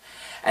God.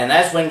 And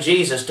that's when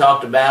Jesus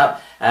talked about,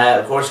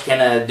 of course,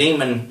 can a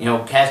demon,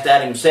 cast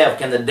out himself?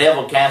 Can the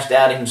devil cast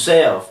out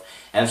himself?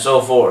 And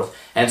so forth.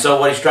 And so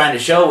what he's trying to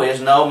show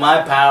is, no,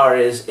 my power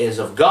is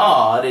of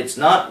God. It's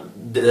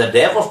not the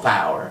devil's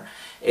power.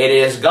 It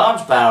is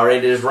God's power.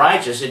 It is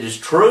righteous. It is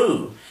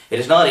true. It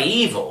is not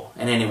evil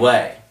in any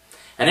way.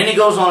 And then he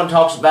goes on and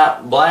talks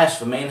about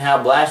blasphemy and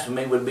how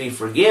blasphemy would be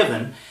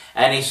forgiven.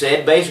 And he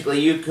said, basically,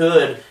 you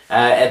could,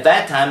 at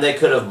that time, they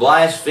could have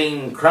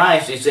blasphemed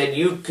Christ. He said,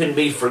 you can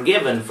be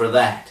forgiven for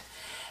that.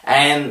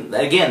 And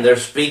again, they're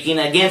speaking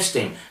against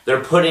Him.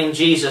 They're putting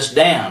Jesus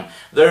down.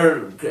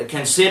 They're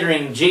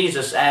considering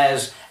Jesus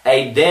as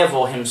a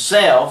devil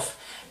himself.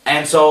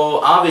 And so,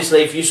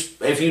 obviously,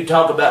 if you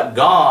talk about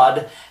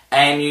God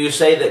and you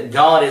say that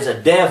God is a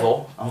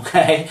devil,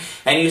 okay,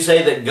 and you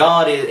say that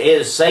God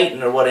is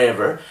Satan or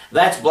whatever,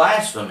 that's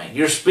blasphemy.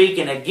 You're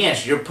speaking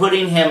against. You're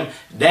putting Him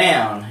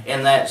down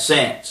in that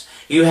sense.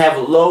 you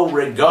have low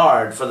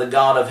regard for the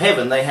God of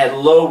heaven. They had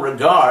low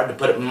regard, to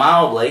put it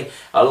mildly,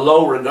 a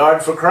low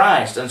regard for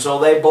Christ. And so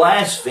they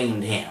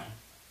blasphemed him.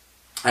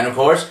 And of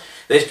course,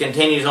 this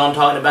continues on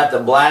talking about the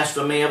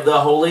blasphemy of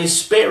the Holy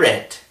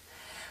Spirit.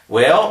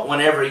 Well,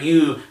 whenever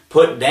you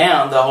put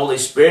down the Holy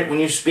Spirit, when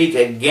you speak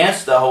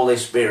against the Holy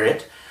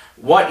Spirit,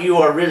 what you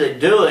are really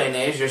doing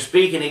is you're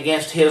speaking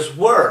against His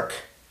work.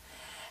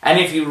 And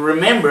if you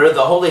remember,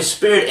 the Holy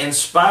Spirit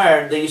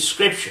inspired these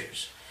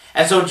Scriptures.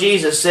 And so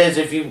Jesus says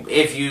if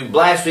you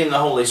blaspheme the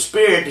Holy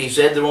Spirit, He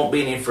said, there won't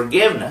be any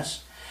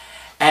forgiveness.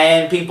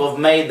 And people have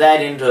made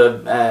that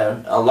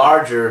into a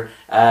larger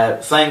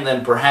thing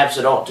than perhaps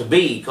it ought to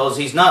be, because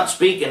He's not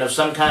speaking of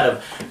some kind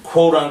of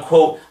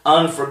quote-unquote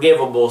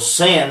unforgivable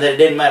sin, that it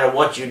didn't matter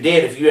what you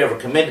did, if you ever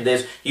committed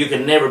this, you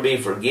can never be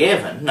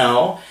forgiven.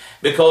 No,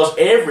 because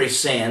every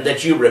sin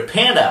that you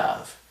repent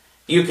of,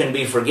 you can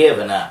be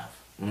forgiven of.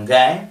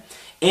 Okay?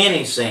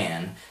 Any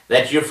sin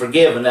that you're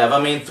forgiven of.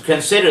 I mean,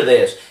 consider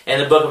this. In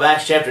the book of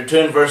Acts chapter 2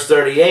 and verse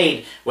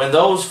 38, when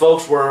those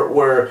folks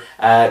were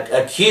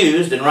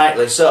accused, and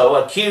rightly so,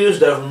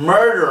 accused of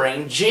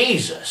murdering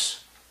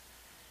Jesus,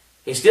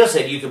 He still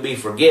said you could be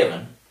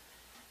forgiven.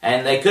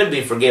 And they could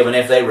be forgiven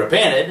if they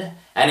repented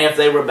and if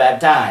they were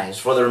baptized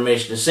for the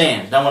remission of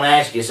sins. Now I want to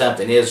ask you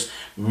something. Is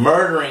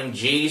murdering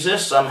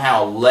Jesus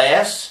somehow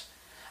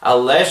a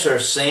lesser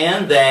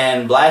sin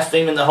than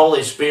blaspheming the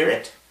Holy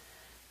Spirit?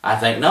 I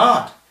think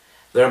not.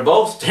 They're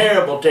both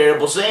terrible,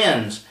 terrible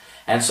sins.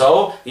 And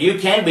so you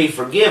can be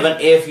forgiven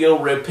if you'll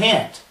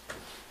repent.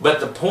 But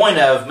the point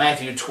of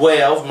Matthew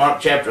 12,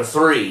 Mark chapter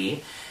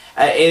 3,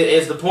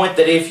 is the point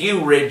that if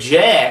you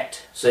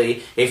reject,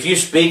 see, if you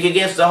speak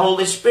against the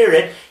Holy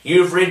Spirit,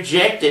 you've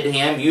rejected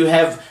Him, you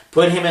have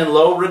put Him in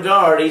low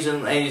regard,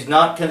 He's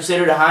not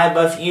considered high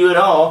above you at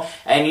all,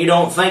 and you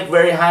don't think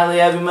very highly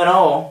of Him at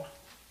all,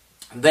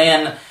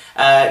 then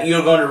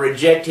you're going to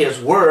reject His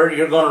Word.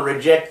 You're going to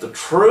reject the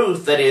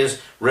truth that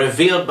is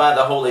revealed by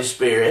the Holy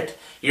Spirit.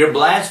 You're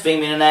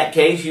blaspheming in that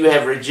case. You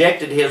have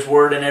rejected His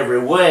Word in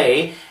every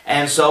way.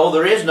 And so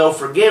there is no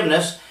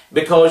forgiveness,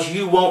 because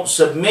you won't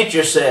submit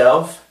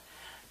yourself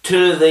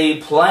to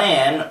the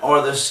plan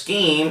or the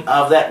scheme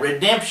of that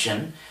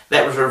redemption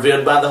that was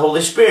revealed by the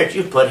Holy Spirit.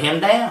 You put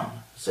Him down.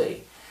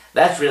 See,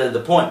 that's really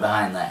the point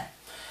behind that.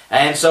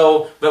 And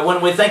so, but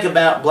when we think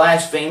about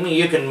blasphemy,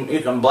 you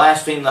can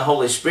blaspheme the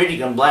Holy Spirit, you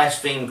can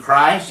blaspheme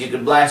Christ, you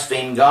can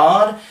blaspheme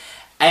God,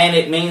 and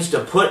it means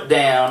to put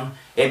down,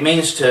 it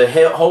means to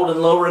hold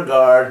in low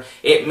regard,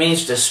 it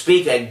means to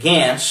speak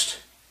against,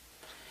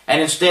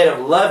 and instead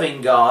of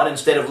loving God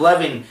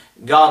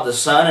the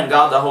Son and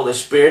God the Holy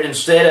Spirit,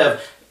 instead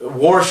of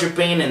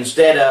worshiping,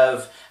 instead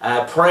of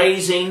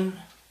praising,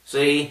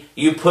 see,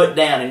 you put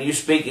down and you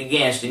speak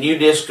against and you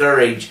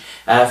discourage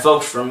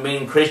folks from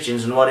being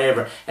Christians and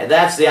whatever. And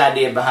that's the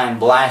idea behind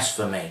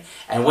blasphemy.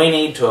 And we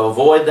need to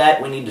avoid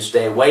that. We need to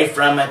stay away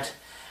from it.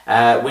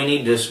 We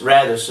need to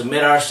rather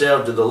submit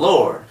ourselves to the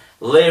Lord,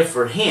 live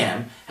for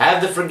Him,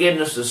 have the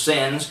forgiveness of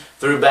sins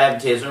through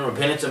baptism,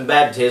 repentance and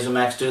baptism,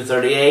 Acts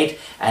 2:38,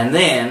 and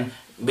then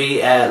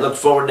look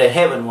forward to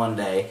heaven one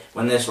day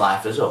when this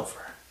life is over.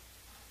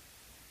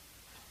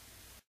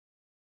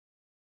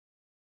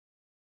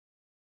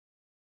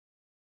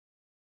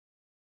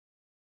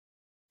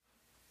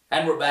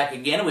 And we're back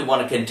again, and we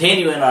want to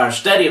continue in our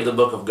study of the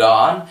book of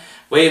God.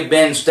 We've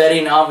been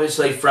studying,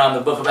 obviously, from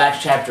the book of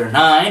Acts chapter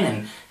 9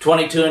 and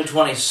 22 and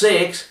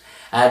 26,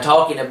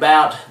 talking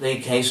about the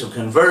case of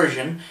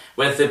conversion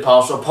with the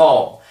Apostle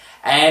Paul.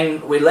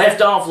 And we left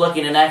off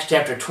looking in Acts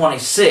chapter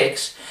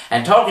 26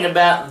 and talking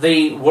about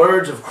the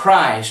words of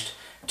Christ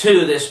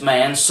to this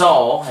man,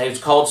 Saul. He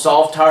was called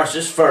Saul of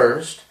Tarsus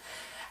first,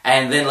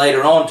 and then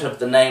later on took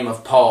the name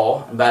of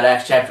Paul, about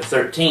Acts chapter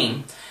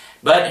 13.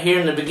 But here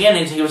in the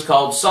beginnings, he was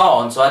called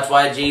Saul, and so that's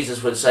why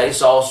Jesus would say,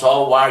 Saul,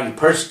 Saul, why are you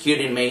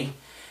persecuting me?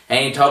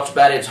 And he talks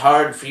about it's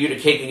hard for you to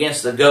kick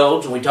against the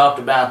goads, and we talked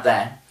about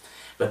that.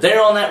 But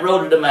there on that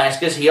road to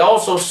Damascus, he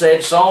also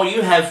said, Saul,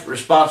 you have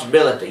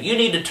responsibility. You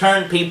need to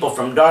turn people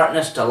from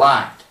darkness to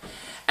light,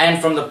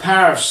 and from the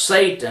power of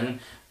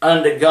Satan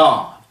unto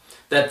God,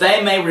 that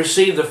they may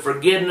receive the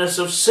forgiveness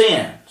of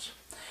sins.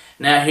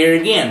 Now here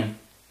again,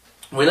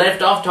 we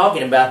left off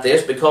talking about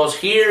this because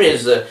here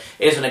is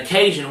an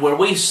occasion where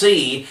we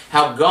see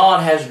how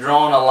God has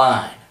drawn a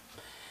line.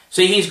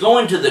 See, He's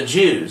going to the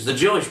Jews, the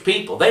Jewish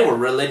people. They were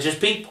religious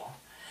people.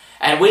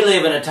 And we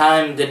live in a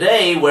time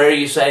today where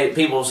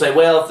people say,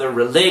 well, if they're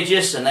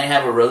religious and they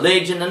have a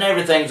religion, then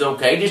everything's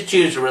okay. Just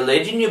choose a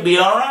religion, you'll be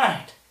all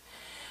right.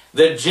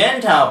 The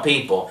Gentile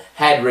people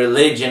had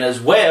religion as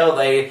well.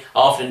 They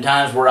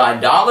oftentimes were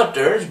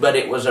idolaters, but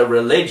it was a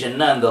religion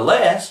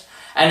nonetheless.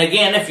 And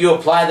again, if you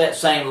apply that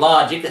same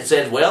logic, it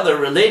says, well, they're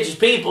religious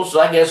people,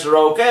 so I guess they're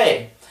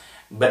okay.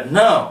 But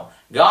no,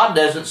 God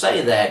doesn't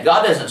say that.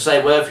 God doesn't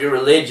say, well, if you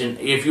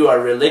are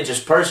a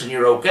religious person,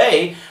 you're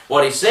okay.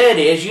 What He said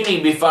is, you need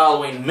to be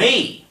following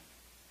me.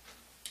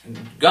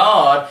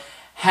 God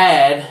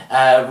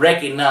had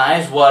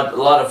recognized what a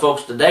lot of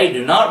folks today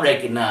do not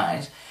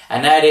recognize,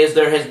 and that is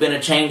there has been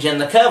a change in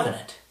the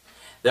covenant.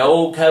 The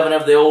old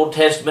covenant of the Old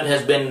Testament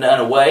has been done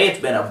away. It's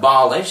been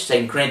abolished.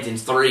 2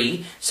 Corinthians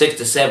 3,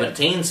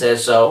 6-17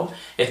 says so.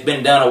 It's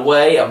been done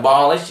away,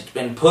 abolished. It's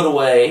been put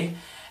away.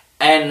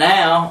 And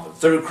now,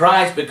 through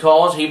Christ,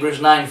 because, Hebrews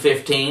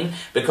 9:15,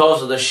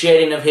 because of the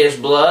shedding of His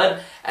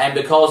blood, and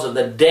because of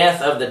the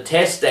death of the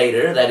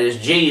testator, that is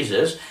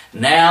Jesus,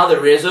 now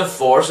there is of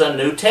force a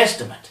New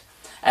Testament.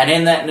 And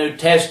in that New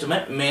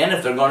Testament, men,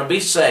 if they're going to be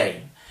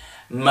saved,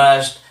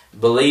 must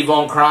believe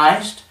on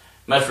Christ,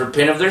 must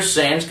repent of their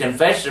sins,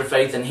 confess their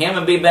faith in Him,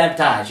 and be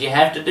baptized. You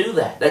have to do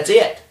that. That's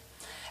it.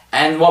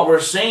 And what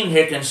we're seeing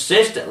here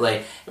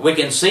consistently, we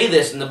can see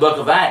this in the book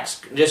of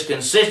Acts, just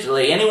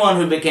consistently, anyone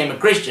who became a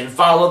Christian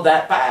followed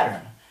that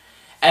pattern.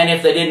 And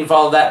if they didn't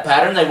follow that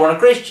pattern, they weren't a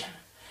Christian.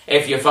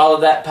 If you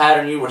followed that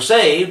pattern, you were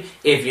saved.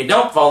 If you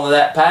don't follow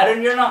that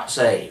pattern, you're not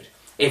saved.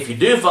 If you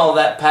do follow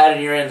that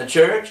pattern, you're in the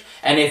church.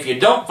 And if you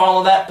don't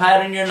follow that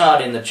pattern, you're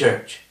not in the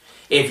church.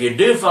 If you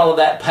do follow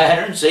that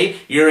pattern, see,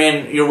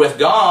 you're with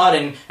God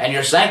and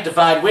you're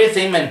sanctified with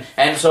Him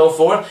and so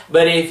forth.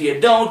 But if you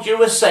don't, you're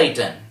with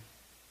Satan.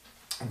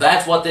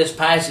 That's what this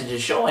passage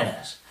is showing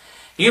us.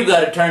 You've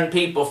got to turn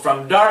people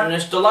from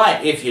darkness to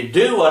light. If you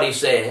do what He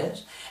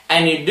says,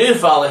 and you do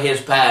follow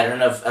His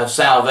pattern of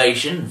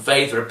salvation,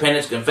 faith,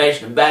 repentance,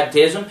 confession, and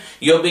baptism,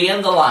 you'll be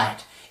in the light.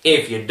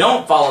 If you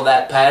don't follow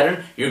that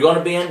pattern, you're going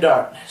to be in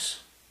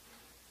darkness.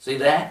 See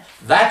that?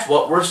 That's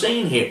what we're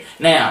seeing here.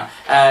 Now,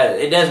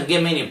 it doesn't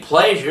give me any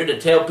pleasure to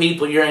tell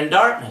people you're in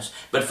darkness.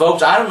 But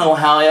folks, I don't know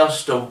how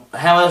else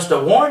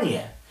to warn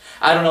you.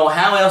 I don't know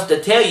how else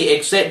to tell you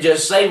except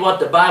just say what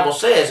the Bible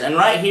says. And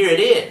right here it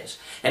is.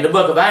 In the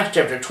book of Acts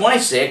chapter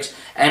 26,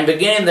 and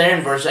beginning there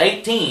in verse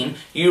 18,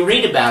 you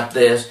read about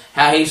this,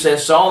 how he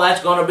says, Saul,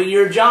 that's going to be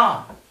your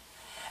job.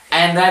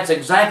 And that's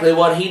exactly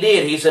what he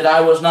did. He said,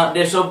 I was not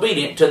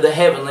disobedient to the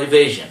heavenly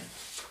vision.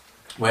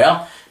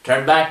 Well,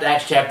 turn back to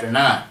Acts chapter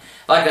 9.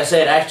 Like I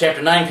said, Acts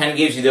chapter 9 kind of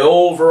gives you the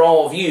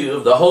overall view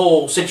of the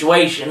whole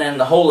situation and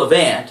the whole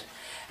event.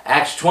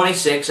 Acts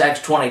 26,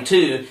 Acts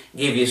 22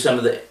 give you some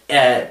of the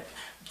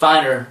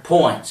finer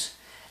points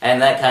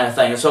and that kind of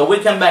thing. And so we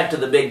come back to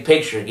the big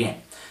picture again.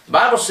 The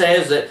Bible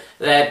says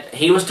that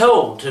he was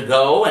told to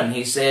go, and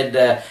he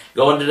said,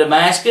 go into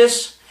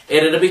Damascus,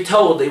 it'll be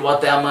told thee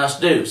what thou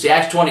must do. See,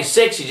 Acts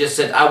 26, he just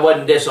said, I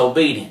wasn't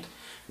disobedient.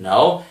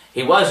 No,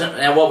 he wasn't.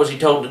 And what was he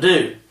told to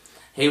do?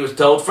 He was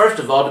told, first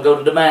of all, to go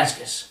to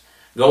Damascus.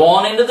 Go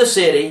on into the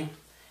city,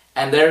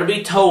 and there to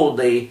be told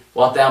thee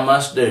what thou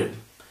must do.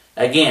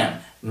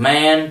 Again,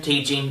 man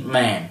teaching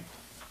man.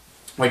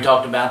 We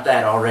talked about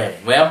that already.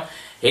 Well,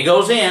 he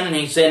goes in and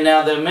he said,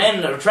 now the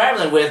men that were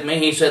traveling with me,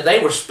 he said they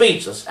were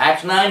speechless.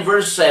 Acts 9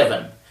 verse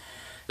 7.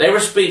 They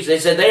were speechless. They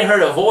said they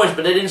heard a voice,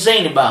 but they didn't see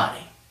anybody.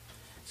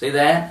 See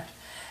that?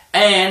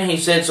 And he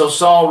said, so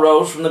Saul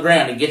rose from the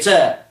ground. He gets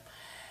up.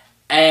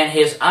 And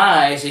his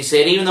eyes, he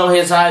said, even though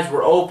his eyes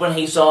were open,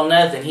 he saw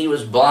nothing. He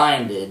was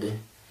blinded.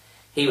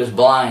 He was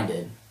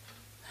blinded.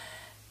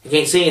 He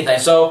can't see anything.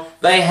 So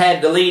they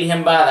had to lead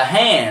him by the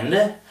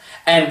hand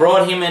and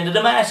brought him into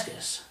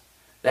Damascus.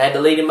 They had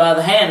to lead him by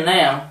the hand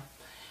now.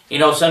 You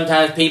know,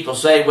 sometimes people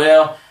say,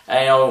 well, you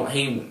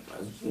know,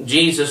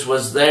 Jesus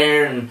was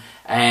there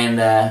and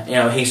you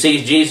know, he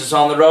sees Jesus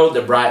on the road,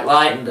 the bright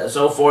light and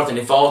so forth, and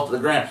he falls to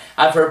the ground.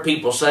 I've heard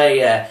people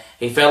say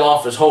he fell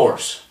off his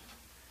horse.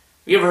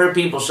 Have you ever heard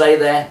people say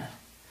that?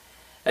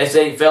 They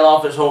say he fell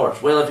off his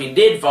horse. Well, if he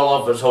did fall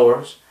off his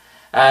horse,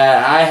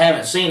 I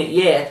haven't seen it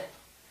yet.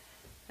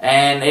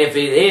 And if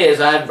it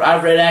is,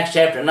 I've read Acts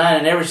chapter 9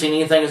 and never seen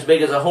anything as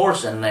big as a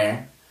horse in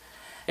there.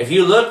 If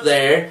you look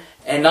there,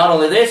 and not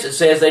only this, it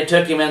says they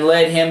took him and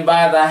led him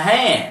by the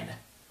hand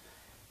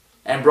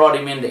and brought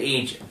him into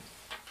Egypt.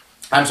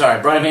 I'm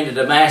sorry, brought him into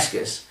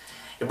Damascus.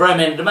 They brought him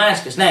into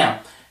Damascus.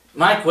 Now,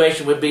 my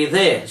question would be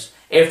this.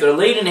 If they're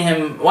leading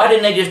him, why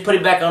didn't they just put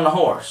him back on the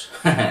horse?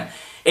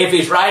 If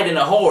he's riding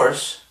a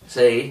horse,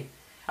 see,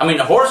 I mean,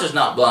 the horse is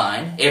not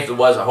blind, if there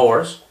was a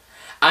horse.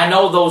 I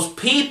know those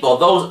people,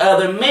 those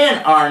other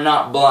men are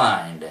not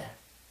blind.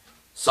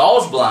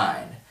 Saul's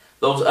blind.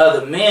 Those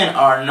other men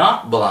are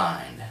not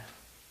blind.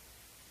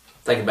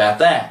 Think about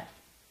that.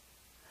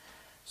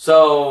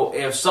 So,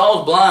 if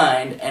Saul's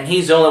blind, and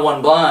he's the only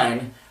one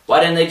blind, why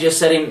didn't they just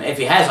set him, if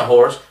he has a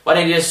horse, why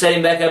didn't they just set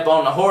him back up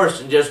on the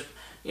horse and just,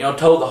 you know,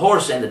 tow the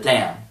horse into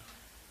town?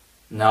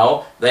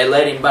 No, they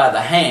led him by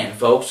the hand,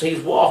 folks.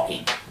 He's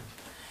walking.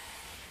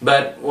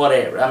 But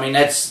whatever. I mean,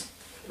 that's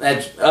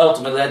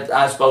ultimately,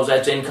 I suppose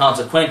that's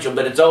inconsequential,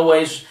 but it's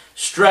always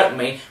struck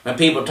me when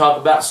people talk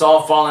about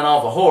Saul falling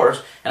off a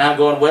horse, and I'm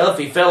going, well, if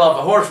he fell off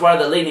a horse, why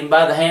did they lead him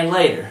by the hand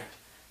later?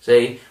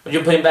 See, would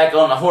you put him back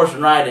on the horse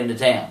and ride into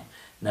town?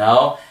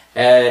 No.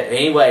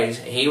 Anyways,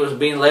 he was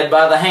being led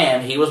by the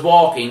hand. He was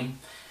walking,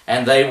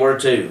 and they were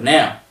too.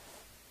 Now,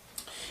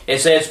 it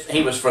says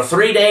he was for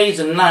 3 days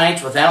and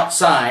nights without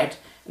sight,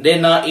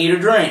 did not eat or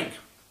drink.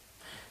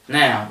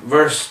 Now,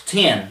 verse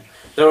 10.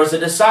 There was a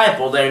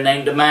disciple there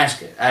named in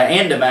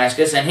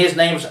Damascus, and his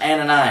name was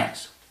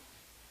Ananias.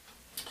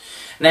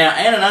 Now,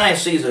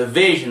 Ananias sees a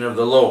vision of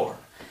the Lord.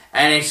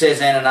 And he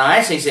says,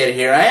 Ananias, he said,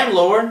 here I am,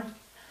 Lord.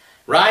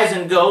 Rise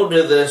and go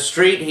to the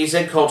street, he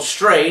said, called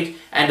Straight,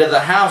 and to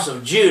the house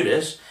of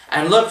Judas,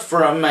 and look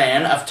for a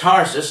man of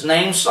Tarsus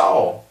named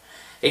Saul.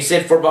 He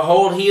said, for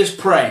behold, he is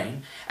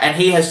praying, and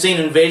he has seen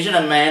in vision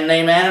a man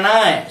named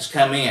Ananias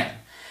come in.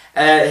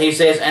 He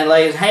says, and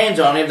lay his hands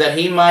on him that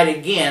he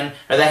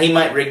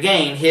might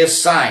regain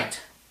his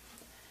sight.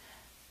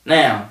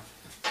 Now,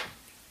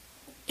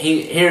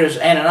 here's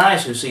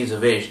Ananias who sees a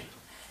vision.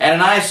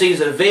 Ananias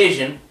sees a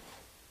vision,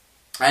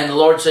 and the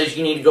Lord says,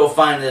 you need to go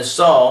find this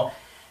Saul.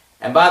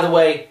 And by the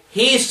way,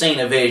 he's seen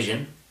a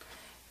vision,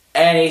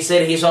 and he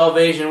said he saw a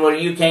vision where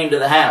you came to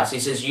the house. He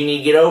says, you need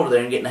to get over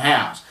there and get in the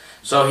house.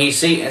 So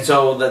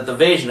so that the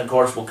vision, of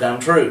course, will come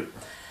true.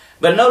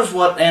 But notice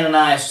what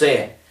Ananias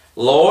said.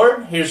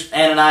 Lord, here's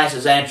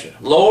Ananias' answer.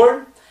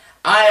 Lord,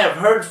 I have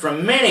heard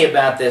from many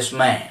about this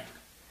man.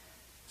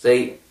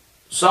 See,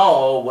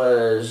 Saul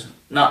was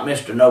not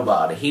Mr.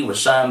 Nobody. He was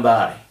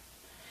somebody.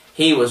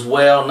 He was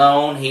well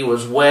known. He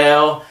was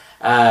well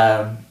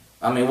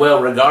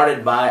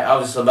regarded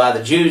obviously by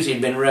the Jews.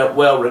 He'd been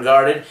well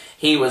regarded.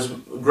 He was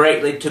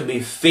greatly to be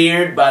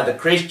feared by the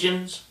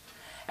Christians.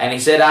 And he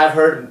said, I've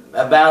heard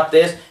about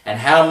this and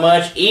how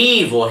much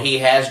evil he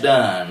has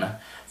done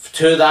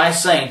to thy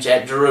saints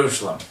at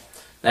Jerusalem.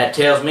 That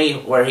tells me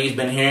where he's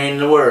been hearing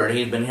the word.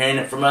 He's been hearing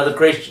it from other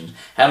Christians.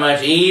 How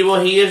much evil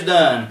he has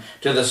done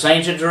to the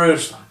saints of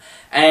Jerusalem.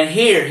 And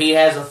here he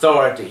has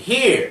authority.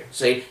 Here,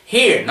 see,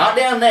 here, not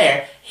down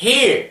there,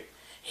 here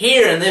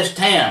in this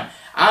town.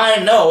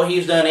 I know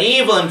he's done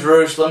evil in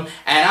Jerusalem,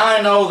 and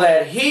I know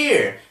that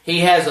here he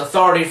has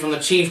authority from the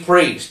chief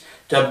priest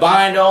to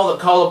bind all that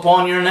call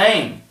upon your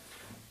name.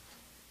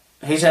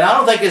 He said, I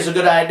don't think it's a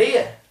good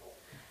idea.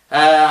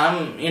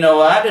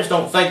 I just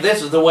don't think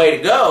this is the way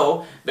to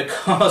go,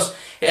 because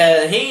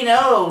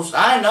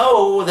I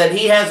know that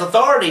he has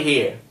authority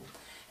here.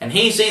 And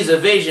he sees a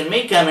vision,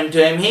 me coming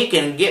to him, he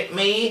can get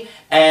me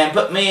and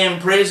put me in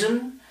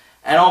prison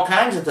and all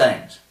kinds of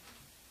things.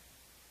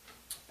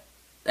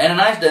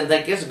 Ananias doesn't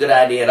think it's a good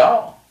idea at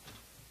all.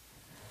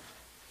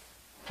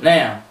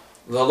 Now,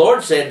 the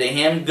Lord said to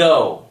him,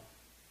 go,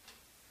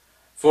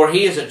 for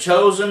he is a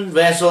chosen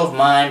vessel of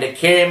mine to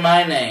carry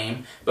my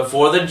name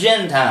before the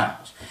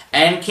Gentiles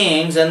and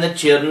kings and the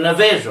children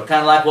of Israel. Kind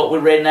of like what we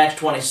read in Acts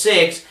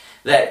 26,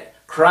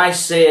 that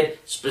Christ said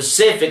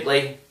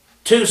specifically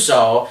to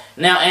Saul.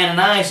 Now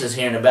Ananias is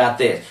hearing about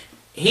this.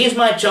 He's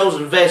my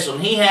chosen vessel,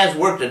 and he has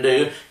work to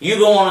do. You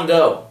go on and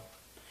go.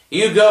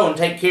 You go and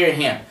take care of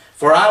him.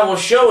 For I will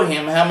show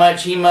him how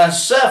much he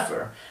must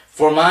suffer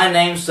for my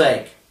name's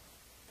sake.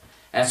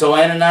 And so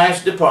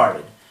Ananias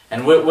departed.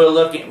 And we'll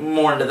look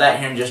more into that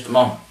here in just a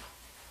moment.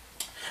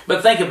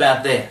 But think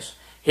about this.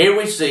 Here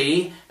we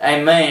see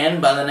a man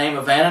by the name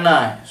of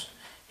Ananias.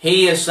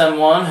 He is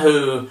someone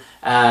who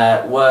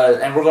was,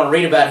 and we're going to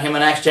read about him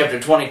in Acts chapter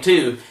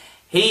 22,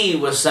 he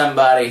was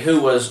somebody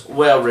who was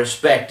well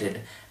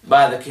respected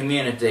by the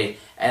community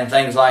and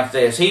things like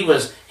this. He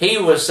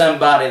was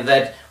somebody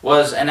that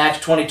was, in Acts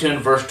 22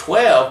 and verse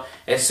 12,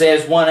 it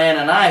says, one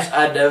Ananias,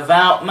 a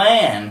devout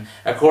man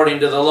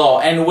according to the law,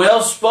 and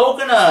well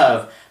spoken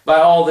of by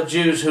all the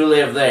Jews who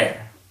live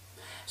there.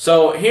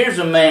 So here's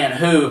a man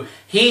who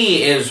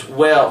he is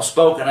well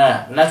spoken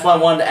of. And that's why I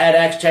wanted to add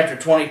Acts chapter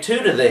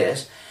 22 to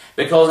this,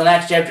 because in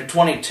Acts chapter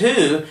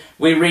 22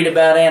 we read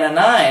about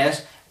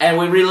Ananias and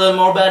we read a little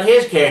more about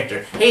his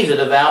character. He's a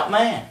devout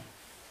man.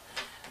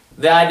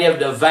 The idea of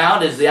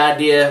devout is the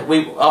idea,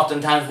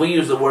 oftentimes we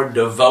use the word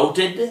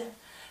devoted.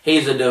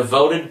 He's a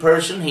devoted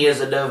person. He is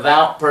a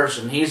devout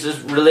person. He's a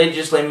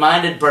religiously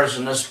minded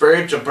person, a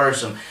spiritual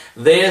person.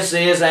 This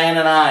is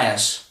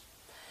Ananias.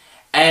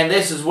 And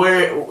this is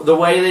the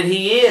way that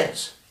he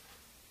is.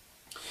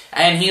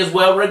 And he is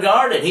well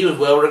regarded. He was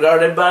well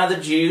regarded by the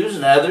Jews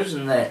and others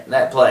in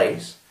that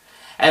place.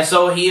 And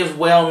so he is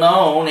well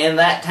known in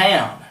that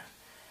town.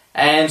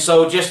 And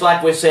so just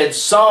like we said,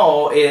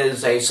 Saul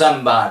is a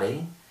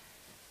somebody,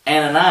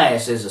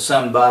 Ananias is a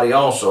somebody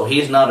also.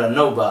 He's not a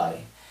nobody.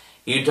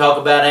 You talk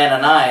about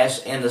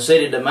Ananias in the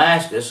city of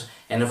Damascus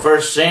in the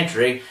first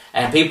century,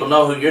 and people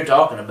know who you're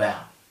talking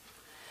about.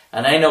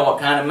 And they know what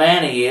kind of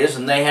man he is,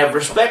 and they have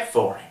respect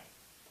for him.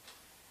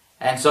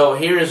 And so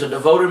here is a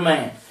devoted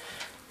man.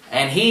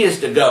 And he is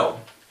to go.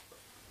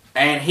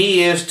 And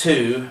he is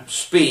to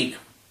speak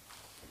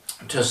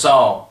to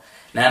Saul.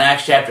 Now in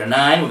Acts chapter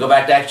 9, we'll go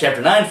back to Acts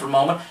chapter 9 for a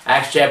moment.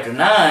 Acts chapter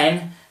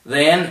 9,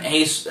 then,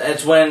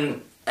 it's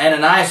when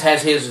Ananias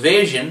has his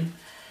vision,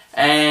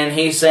 and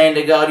he's saying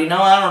to God,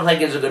 I don't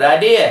think it's a good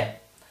idea.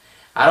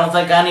 I don't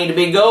think I need to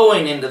be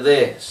going into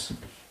this.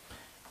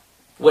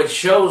 Which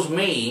shows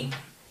me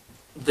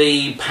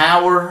the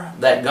power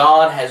that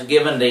God has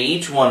given to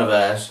each one of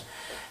us,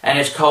 and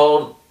it's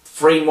called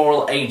free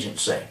moral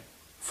agency.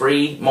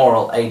 Free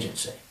moral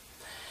agency.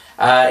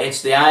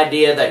 It's the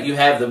idea that you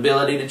have the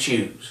ability to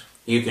choose.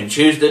 You can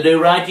choose to do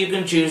right, you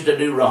can choose to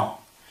do wrong.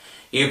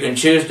 You can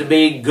choose to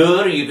be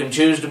good, or you can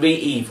choose to be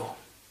evil.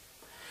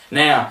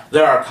 Now,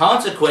 there are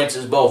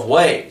consequences both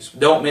ways.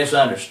 Don't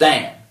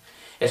misunderstand.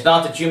 It's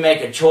not that you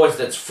make a choice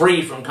that's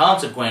free from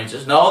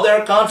consequences. No, there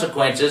are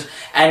consequences,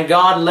 and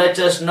God lets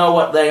us know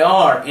what they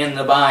are in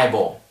the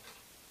Bible.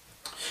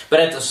 But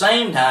at the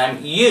same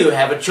time, you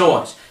have a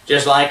choice.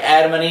 Just like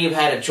Adam and Eve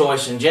had a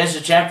choice in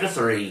Genesis chapter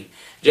 3,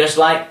 just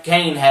like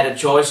Cain had a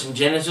choice in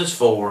Genesis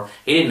 4.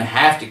 He didn't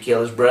have to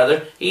kill his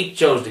brother. He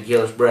chose to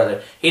kill his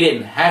brother. He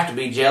didn't have to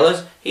be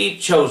jealous. He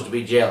chose to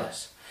be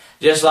jealous.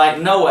 Just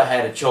like Noah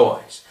had a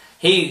choice.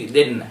 He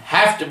didn't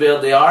have to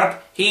build the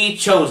ark. He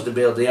chose to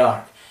build the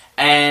ark.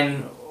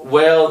 And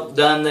well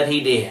done that he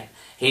did.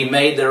 He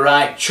made the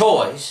right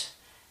choice.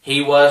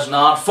 He was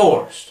not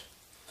forced.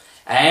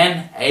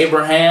 And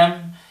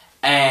Abraham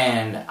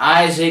and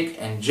Isaac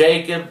and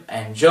Jacob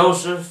and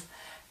Joseph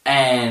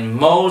and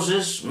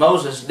Moses.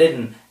 Moses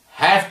didn't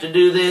have to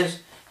do this.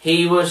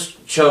 He was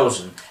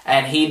chosen.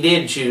 And he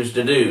did choose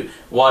to do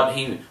what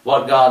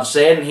God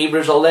said. And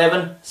Hebrews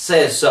 11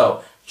 says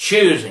so.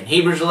 Choosing.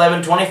 Hebrews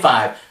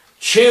 11:25.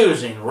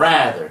 Choosing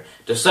rather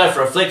to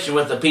suffer affliction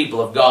with the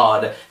people of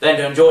God than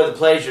to enjoy the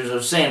pleasures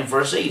of sin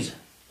for a season.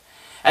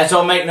 And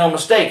so make no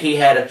mistake, he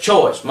had a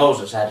choice.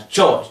 Moses had a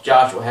choice.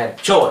 Joshua had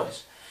a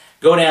choice.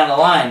 Go down the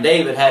line,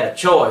 David had a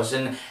choice,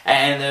 and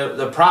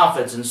the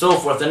prophets and so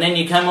forth. And then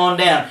you come on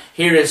down,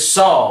 here is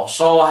Saul.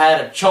 Saul had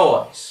a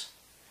choice.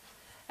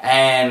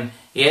 And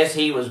yes,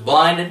 he was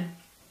blinded,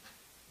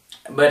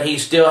 but he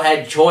still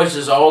had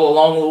choices all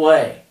along the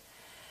way.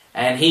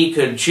 And he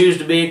could choose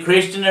to be a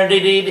Christian, or he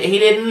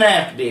didn't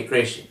have to be a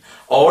Christian.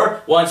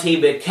 Or, once he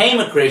became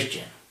a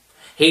Christian,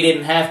 he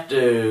didn't have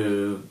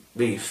to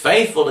be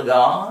faithful to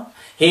God.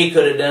 He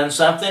could have done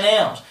something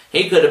else.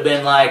 He could have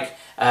been like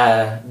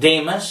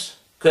Demas,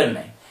 couldn't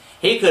he?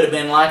 He could have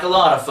been like a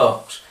lot of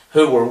folks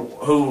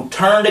who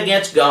turned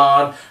against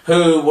God,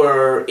 who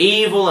were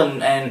evil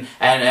and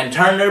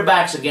turned their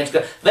backs against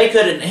God. He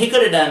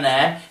could have done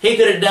that. He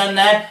could have done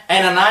that.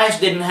 Ananias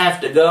didn't have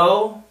to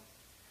go.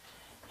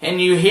 And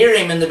you hear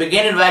him in the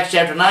beginning of Acts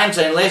chapter 9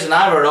 saying, listen,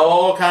 I've heard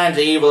all kinds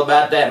of evil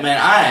about that man.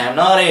 I am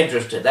not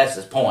interested. That's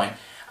his point.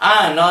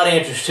 I am not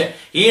interested.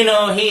 You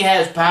know, he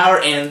has power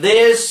in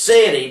this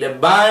city to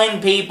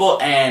bind people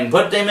and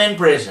put them in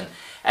prison.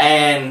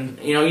 And,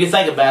 you know, you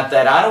think about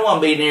that. I don't want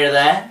to be near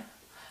that.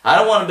 I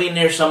don't want to be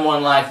near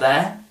someone like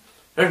that.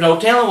 There's no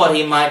telling what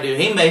he might do.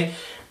 He may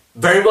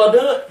very well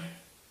do it.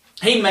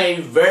 He may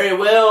very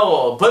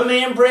well put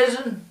me in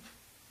prison.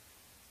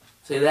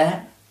 See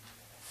that?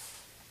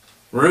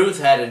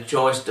 Ruth had a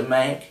choice to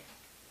make.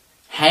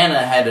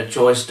 Hannah had a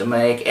choice to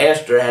make.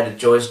 Esther had a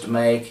choice to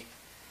make.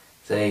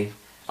 See,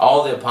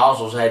 all the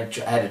apostles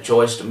had a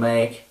choice to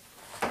make.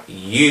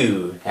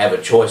 You have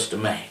a choice to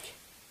make.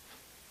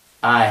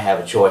 I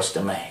have a choice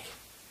to make.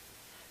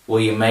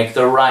 Will you make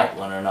the right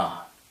one or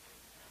not?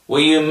 Will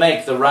you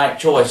make the right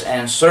choice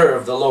and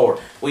serve the Lord?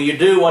 Will you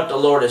do what the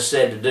Lord has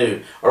said to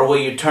do? Or will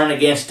you turn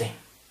against Him?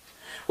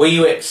 Will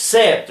you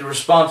accept the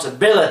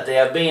responsibility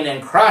of being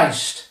in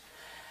Christ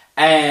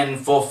and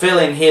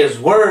fulfilling His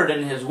Word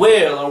and His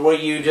will? Or will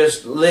you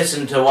just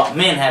listen to what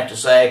men have to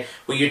say?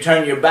 Will you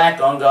turn your back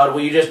on God?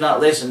 Will you just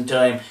not listen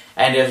to Him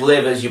and just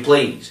live as you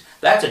please?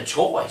 That's a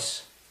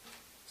choice.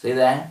 See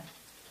that?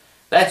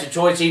 That's a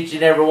choice each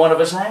and every one of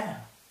us have.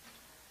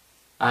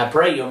 I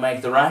pray you'll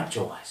make the right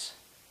choice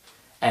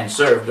and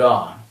serve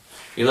God.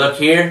 You look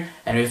here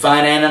and we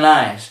find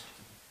Ananias.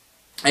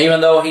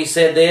 Even though he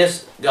said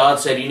this, God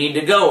said, you need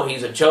to go.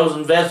 He's a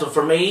chosen vessel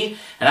for me,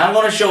 and I'm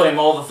going to show him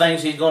all the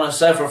things he's going to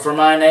suffer for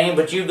my name,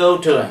 but you go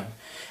to him.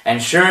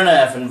 And sure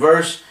enough, in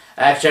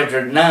Acts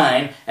chapter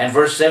 9 and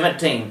verse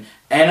 17,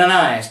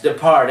 Ananias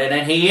departed,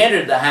 and he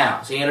entered the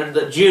house. He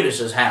entered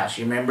Judas's house.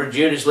 You remember,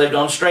 Judas lived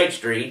on Straight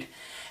Street.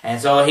 And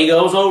so he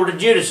goes over to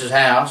Judas's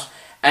house,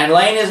 and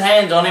laying his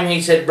hands on him,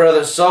 he said,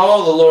 Brother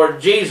Saul, the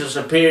Lord Jesus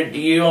appeared to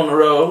you on the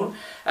road,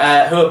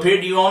 who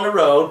appeared to you on the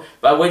road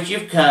by which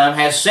you've come,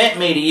 has sent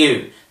me to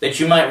you, that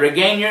you might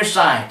regain your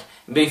sight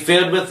and be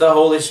filled with the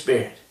Holy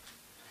Spirit.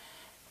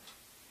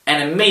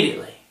 And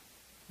immediately,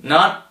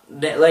 not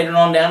later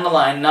on down the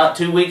line, not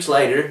 2 weeks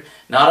later,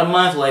 not a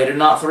month later,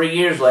 not 3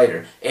 years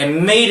later,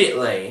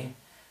 immediately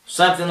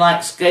something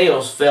like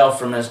scales fell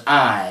from his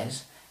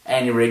eyes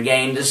and he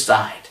regained his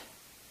sight.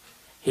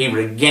 He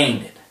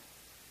regained it.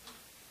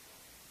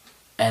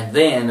 And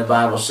then the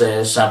Bible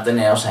says something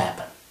else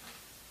happened.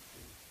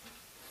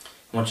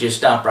 I want you to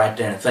stop right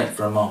there and think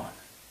for a moment.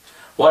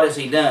 What has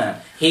he done?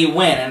 He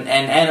went,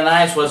 and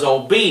Ananias was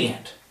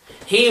obedient.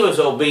 He was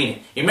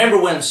obedient. You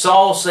remember when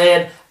Saul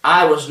said,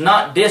 I was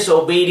not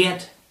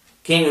disobedient,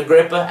 King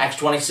Agrippa, Acts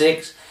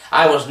 26?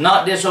 I was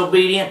not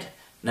disobedient.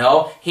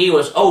 No, he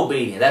was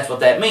obedient. That's what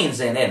that means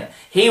then, isn't it?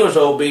 He was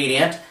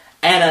obedient.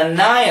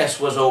 Ananias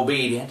was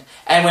obedient.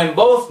 And when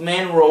both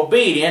men were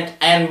obedient,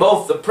 and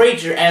both the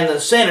preacher and the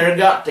sinner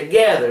got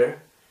together,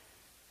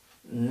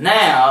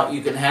 now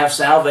you can have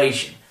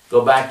salvation.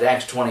 Go back to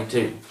Acts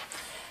 22.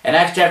 In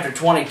Acts chapter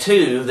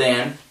 22,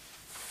 then,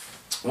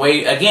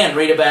 we again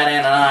read about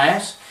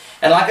Ananias.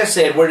 And like I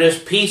said, we're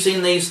just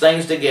piecing these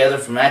things together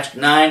from Acts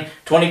 9,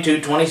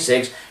 22,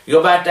 26. You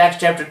go back to Acts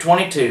chapter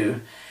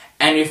 22,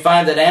 And you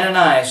find that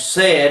Ananias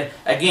said,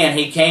 again,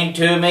 he came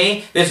to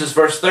me. This is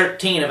verse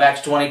 13 of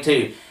Acts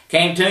 22.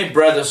 Came to me,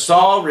 Brother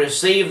Saul,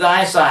 receive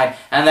thy sight.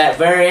 And that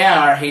very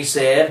hour, he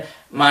said,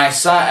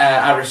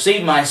 I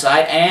received my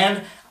sight,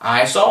 and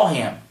I saw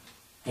him.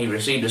 He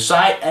received a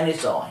sight, and he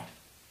saw him.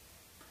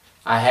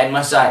 I had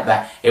my sight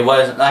back. It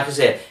wasn't, like I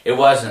said, it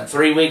wasn't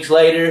 3 weeks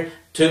later,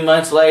 2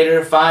 months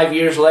later, 5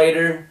 years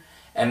later.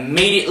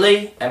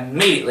 Immediately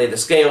the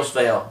scales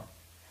fell.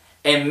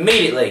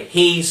 Immediately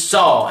he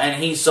saw,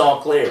 and he saw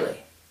clearly.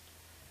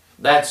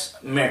 That's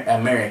a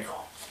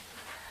miracle.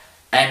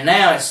 And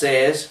now it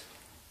says,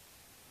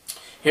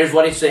 here's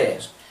what he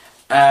says.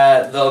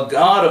 The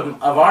God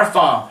of our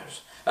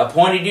fathers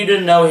appointed you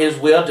to know his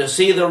will, to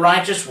see the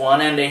righteous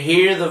one, and to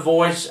hear the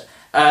voice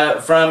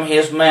from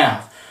his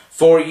mouth.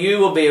 For you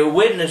will be a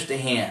witness to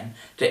him,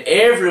 to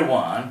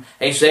everyone,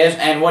 he says,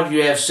 and what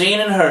you have seen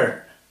and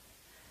heard.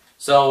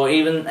 So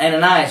even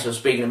Ananias was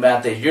speaking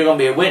about this. You're going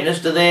to be a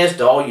witness to this,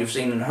 to all you've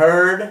seen and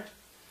heard.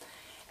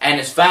 And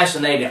it's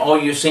fascinating, all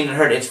you've seen and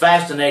heard. It's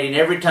fascinating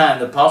every time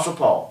the Apostle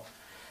Paul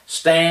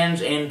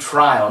stands in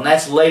trial. And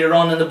that's later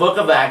on in the book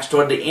of Acts,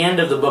 toward the end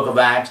of the book of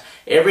Acts.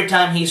 Every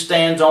time he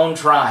stands on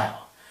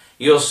trial,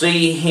 you'll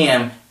see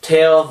him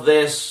tell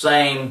this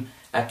same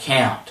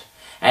account.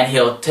 And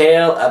he'll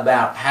tell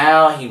about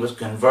how he was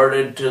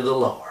converted to the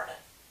Lord.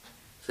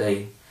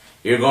 See,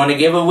 you're going to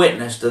give a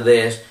witness to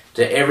this,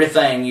 to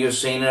everything you've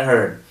seen and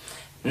heard.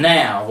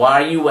 Now,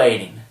 why are you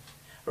waiting?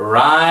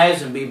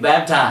 Arise and be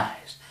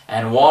baptized,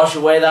 and wash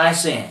away thy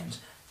sins,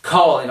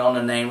 calling on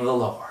the name of the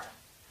Lord.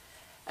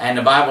 And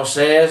the Bible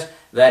says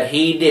that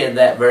he did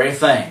that very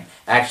thing.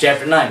 Acts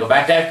chapter 9. Go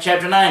back to Acts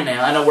chapter 9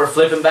 now. I know we're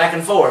flipping back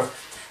and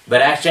forth.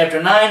 But Acts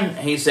chapter 9,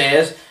 he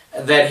says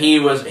that he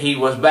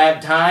was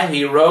baptized.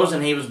 He arose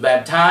and he was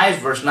baptized.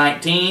 Verse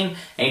 19.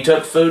 And he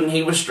took food and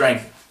he was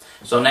strengthened.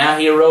 So now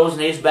he arose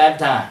and he's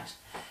baptized.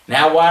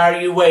 Now why are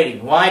you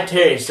waiting? Why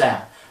tarriest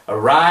thou?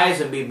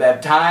 Arise and be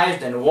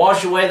baptized and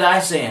wash away thy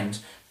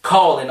sins,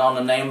 calling on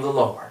the name of the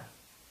Lord.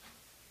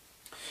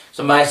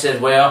 Somebody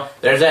says, well,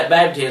 there's that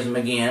baptism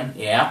again.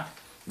 Yeah,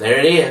 there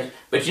it is.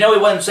 But you know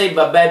he wasn't saved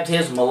by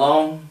baptism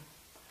alone.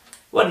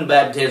 It wasn't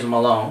baptism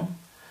alone.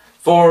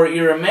 For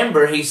you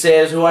remember, he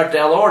says, who art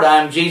thou, Lord?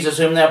 I am Jesus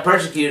whom thou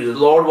persecutest.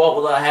 Lord, what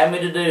will thou have me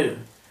to do?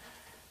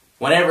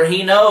 Whenever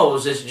he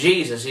knows it's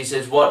Jesus, he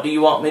says, what do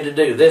you want me to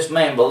do? This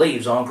man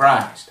believes on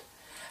Christ.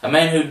 A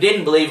man who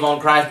didn't believe on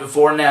Christ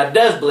before now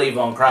does believe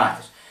on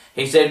Christ.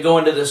 He said, go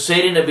into the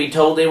city and it'll be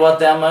told thee what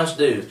thou must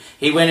do.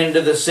 He went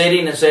into the city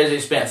and it says he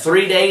spent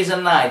 3 days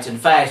and nights in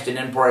fasting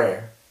and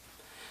prayer.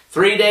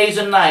 3 days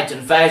and nights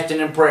in fasting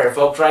and prayer.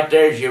 Folks, right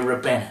there is your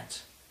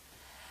repentance.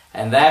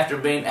 And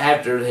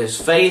after his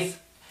faith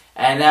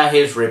and now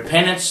his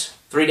repentance,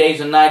 3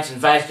 days and nights in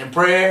fasting and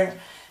prayer,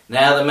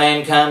 now the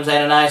man comes,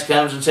 Ananias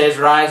comes and says,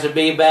 rise and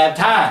be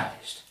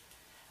baptized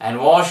and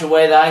wash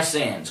away thy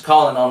sins,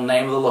 calling on the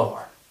name of the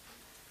Lord.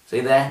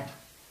 See that?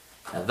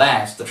 Now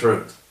that's the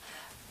truth.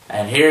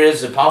 And here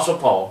is the Apostle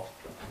Paul.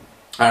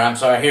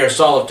 Here's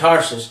Saul of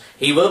Tarsus.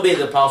 He will be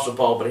the Apostle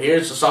Paul, but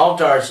here's the Saul of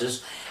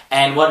Tarsus.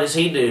 And what does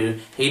he do?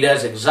 He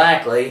does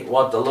exactly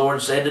what the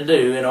Lord said to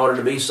do in order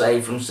to be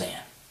saved from sin.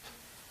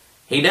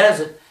 He does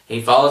it.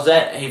 He follows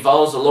that. He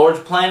follows the Lord's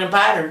plan and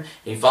pattern.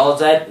 He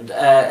follows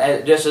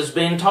that just as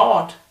being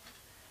taught.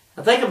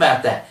 Now think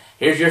about that.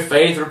 Here's your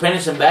faith,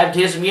 repentance, and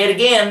baptism yet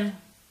again.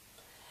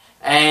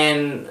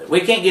 And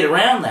we can't get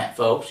around that,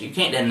 folks. You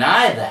can't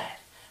deny that.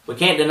 We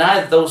can't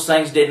deny that those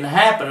things didn't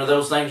happen or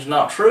those things are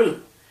not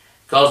true,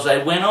 because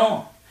they went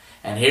on.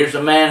 And here's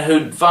a man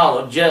who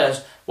followed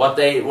just what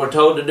they were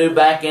told to do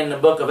back in the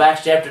book of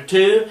Acts chapter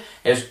 2,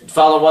 is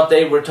follow what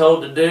they were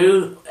told to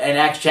do in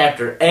Acts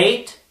chapter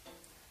 8,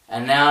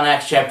 and now in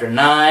Acts chapter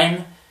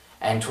 9,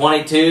 and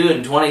 22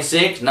 and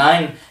 26,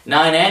 9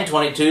 and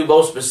 22,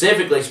 both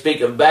specifically speak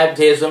of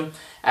baptism.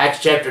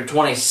 Acts chapter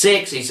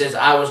 26, he says,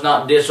 I was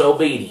not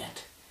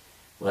disobedient.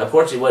 Well, of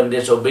course he wasn't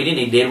disobedient.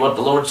 He did what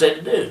the Lord said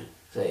to do.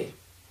 See?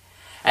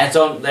 And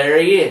so there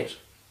he is.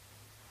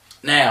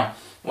 Now,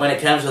 when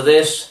it comes to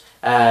this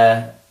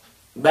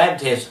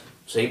baptism,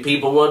 see,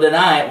 people will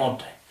deny it, won't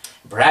they?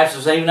 Perhaps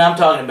this evening I'm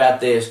talking about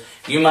this.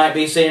 You might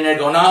be sitting there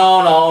going,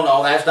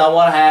 no, that's not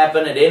what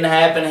happened. It didn't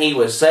happen. He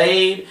was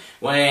saved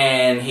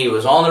when he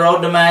was on the road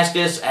to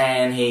Damascus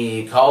and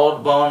he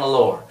called upon the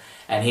Lord.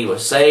 And he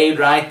was saved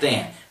right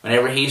then.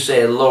 Whenever he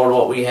said, Lord,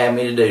 what will you have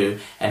me to do?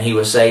 And he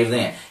was saved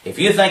then. If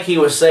you think he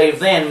was saved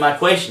then, my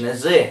question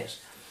is this.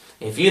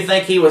 If you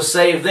think he was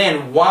saved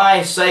then,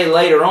 why say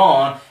later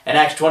on in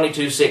Acts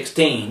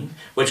 22:16,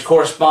 which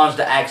corresponds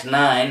to Acts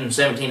 9 and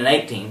 17 and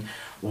 18,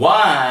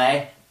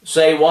 why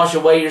say wash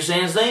away your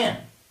sins then?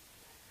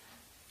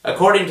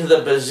 According to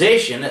the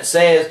position that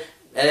says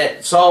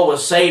that Saul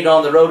was saved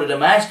on the road to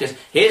Damascus,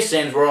 his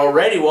sins were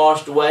already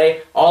washed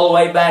away all the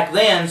way back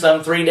then,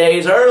 some 3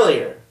 days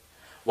earlier.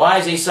 Why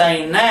is he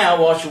saying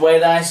now, wash away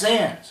thy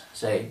sins?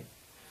 See,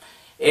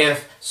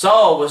 if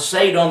Saul was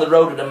saved on the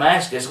road to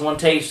Damascus, I want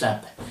to tell you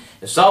something.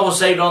 If Saul was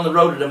saved on the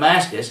road to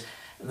Damascus,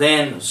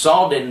 then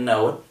Saul didn't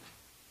know it.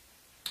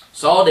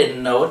 Saul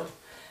didn't know it.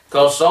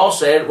 Because Saul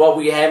said, what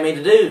will you have me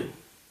to do?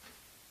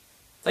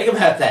 Think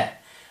about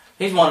that.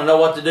 He's wanting to know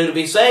what to do to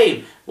be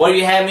saved. What do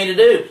you have me to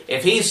do?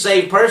 If he's a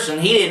saved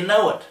person, he didn't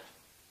know it.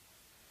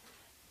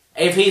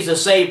 If he's a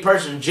saved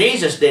person,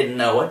 Jesus didn't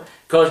know it.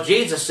 Because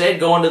Jesus said,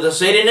 go into the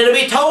city and it'll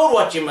be told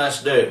what you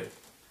must do.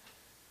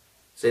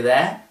 See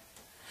that?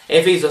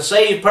 If he's a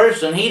saved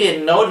person, he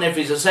didn't know it. And if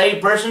he's a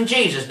saved person,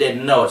 Jesus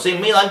didn't know it. Seems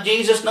to me like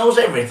Jesus knows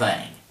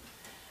everything.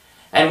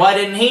 And why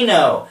didn't he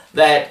know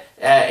that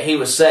he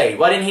was saved?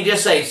 Why didn't he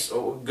just say,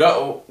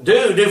 go,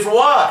 do for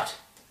what?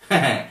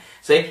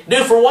 See,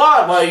 do for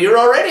what? Well, you're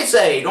already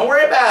saved. Don't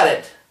worry about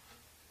it.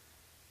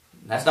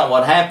 That's not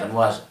what happened,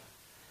 was it?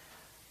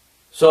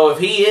 So if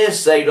he is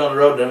saved on the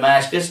road to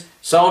Damascus,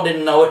 Saul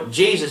didn't know it,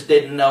 Jesus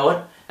didn't know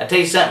it. I tell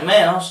you something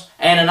else,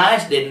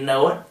 Ananias didn't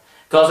know it,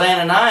 because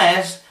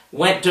Ananias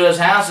went to his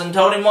house and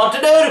told him what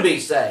to do to be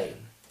saved.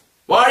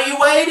 Why are you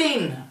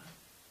waiting?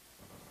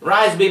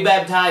 Rise, be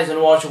baptized,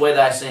 and wash away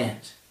thy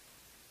sins.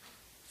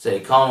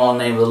 Say, call on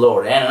the name of the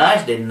Lord.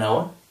 Ananias didn't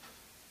know it.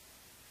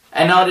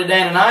 And not did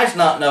Ananias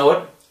not know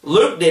it,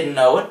 Luke didn't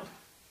know it.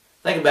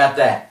 Think about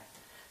that.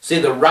 See,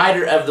 the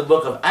writer of the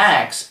book of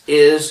Acts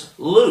is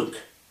Luke.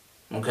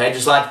 Okay,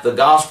 just like the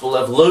Gospel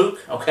of Luke,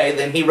 okay,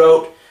 then he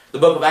wrote the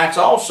book of Acts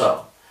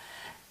also.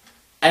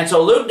 And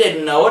so Luke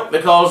didn't know it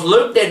because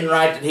Luke didn't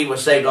write that he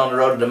was saved on the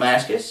road to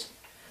Damascus.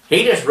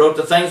 He just wrote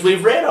the things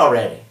we've read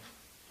already.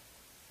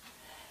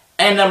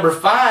 And number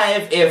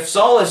 5, if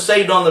Saul is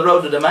saved on the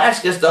road to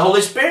Damascus, the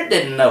Holy Spirit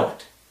didn't know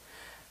it.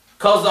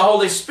 Because the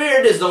Holy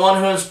Spirit is the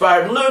one who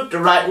inspired Luke to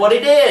write what he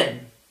did.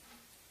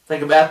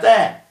 Think about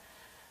that.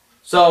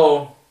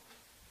 So,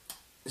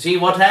 see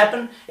what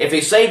happened? If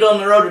he's saved on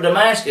the road to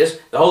Damascus,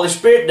 the Holy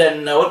Spirit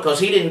doesn't know it because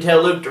he didn't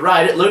tell Luke to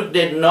write it. Luke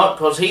didn't know it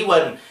because he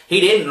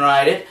didn't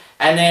write it.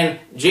 And then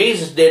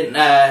Jesus didn't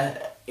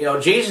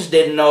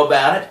know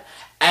about it.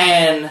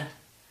 And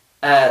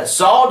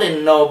Saul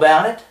didn't know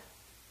about it.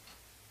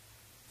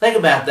 Think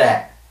about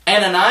that.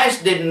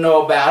 Ananias didn't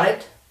know about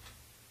it.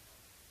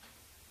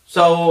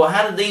 So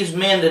how did these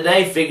men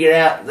today figure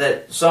out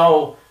that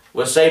Saul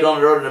was saved on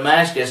the road to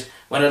Damascus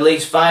when at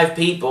least 5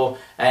 people,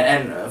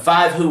 and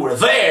 5 who were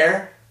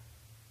there,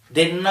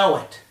 didn't know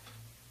it?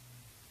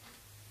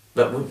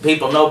 But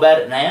people know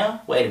about it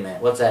now? Wait a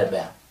minute, what's that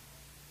about?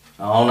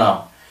 Oh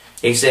no.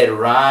 He said,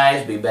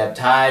 arise, be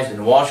baptized,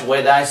 and wash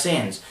away thy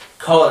sins,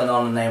 calling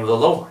on the name of the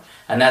Lord.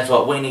 And that's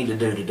what we need to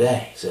do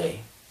today, see?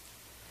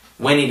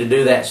 We need to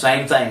do that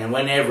same thing. And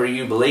whenever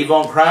you believe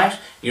on Christ,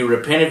 you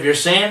repent of your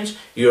sins,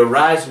 you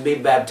arise and be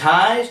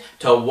baptized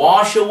to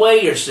wash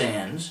away your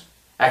sins,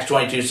 Acts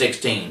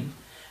 22:16,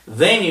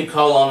 then you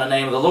call on the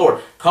name of the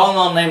Lord. Calling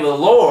on the name of the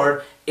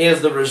Lord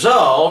is the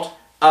result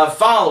of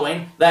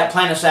following that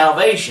plan of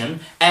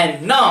salvation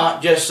and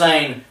not just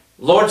saying,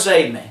 Lord,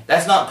 save me.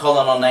 That's not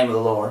calling on the name of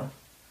the Lord.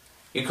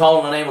 You call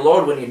on the name of the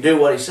Lord when you do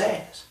what He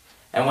says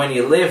and when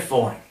you live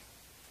for Him.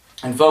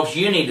 And folks,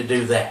 you need to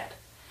do that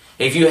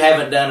if you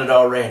haven't done it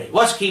already.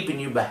 What's keeping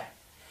you back?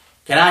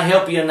 Can I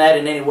help you in that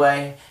in any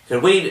way?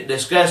 Could we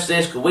discuss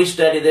this? Could we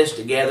study this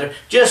together?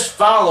 Just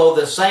follow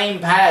the same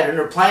pattern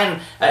or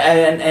plan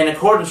in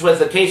accordance with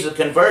the case of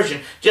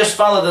conversion. Just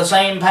follow the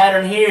same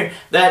pattern here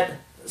that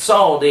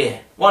Saul did.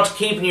 What's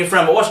keeping you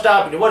from it? What's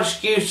stopping you? What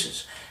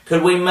excuses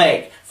could we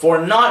make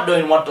for not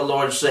doing what the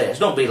Lord says?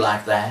 Don't be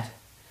like that.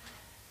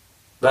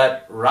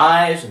 But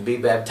rise and be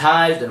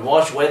baptized and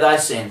wash away thy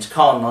sins,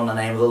 calling on the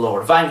name of the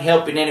Lord. If I can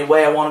help you in any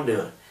way, I want to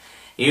do it.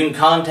 You can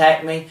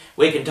contact me.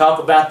 We can talk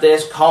about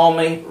this. Call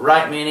me.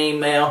 Write me an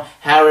email.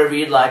 However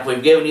you'd like.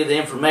 We've given you the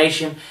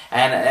information.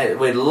 And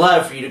we'd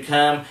love for you to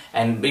come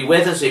and be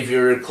with us. If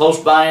you're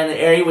close by in the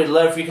area, we'd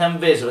love for you to come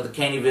visit with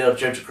the Caneyville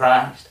Church of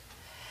Christ.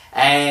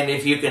 And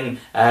if you can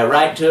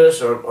write to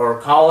us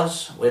or call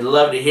us, we'd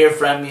love to hear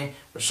from you.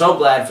 We're so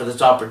glad for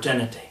this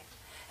opportunity.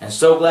 And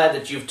so glad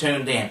that you've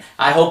tuned in.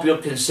 I hope you'll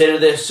consider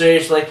this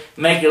seriously.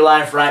 Make your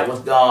life right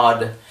with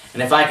God.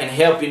 And if I can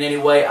help you in any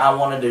way, I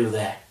want to do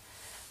that.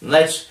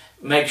 Let's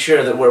make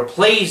sure that we're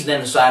pleased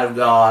in the sight of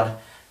God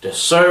to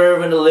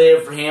serve and to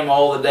live for Him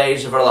all the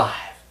days of our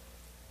life.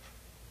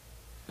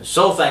 I'm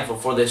so thankful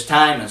for this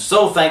time and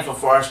so thankful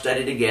for our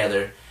study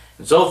together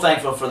and so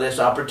thankful for this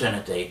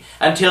opportunity.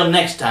 Until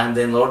next time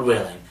then, Lord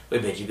willing, we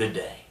bid you good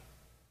day.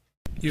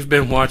 You've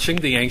been watching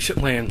The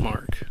Ancient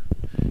Landmark.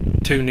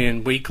 Tune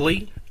in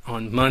weekly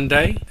on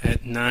Monday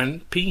at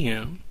 9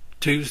 p.m.,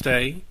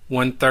 Tuesday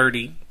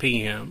 1:30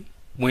 p.m.,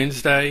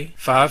 Wednesday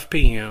 5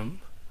 p.m.,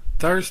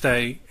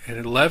 Thursday at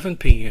 11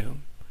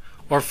 p.m.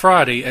 or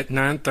Friday at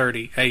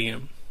 9:30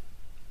 a.m.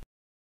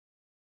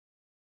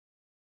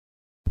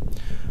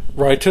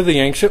 Write to The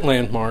Ancient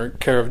Landmark,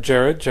 care of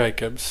Jared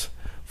Jacobs,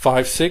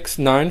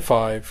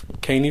 5695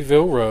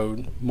 Caneyville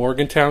Road,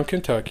 Morgantown,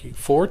 Kentucky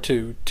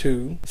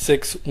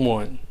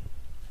 42261.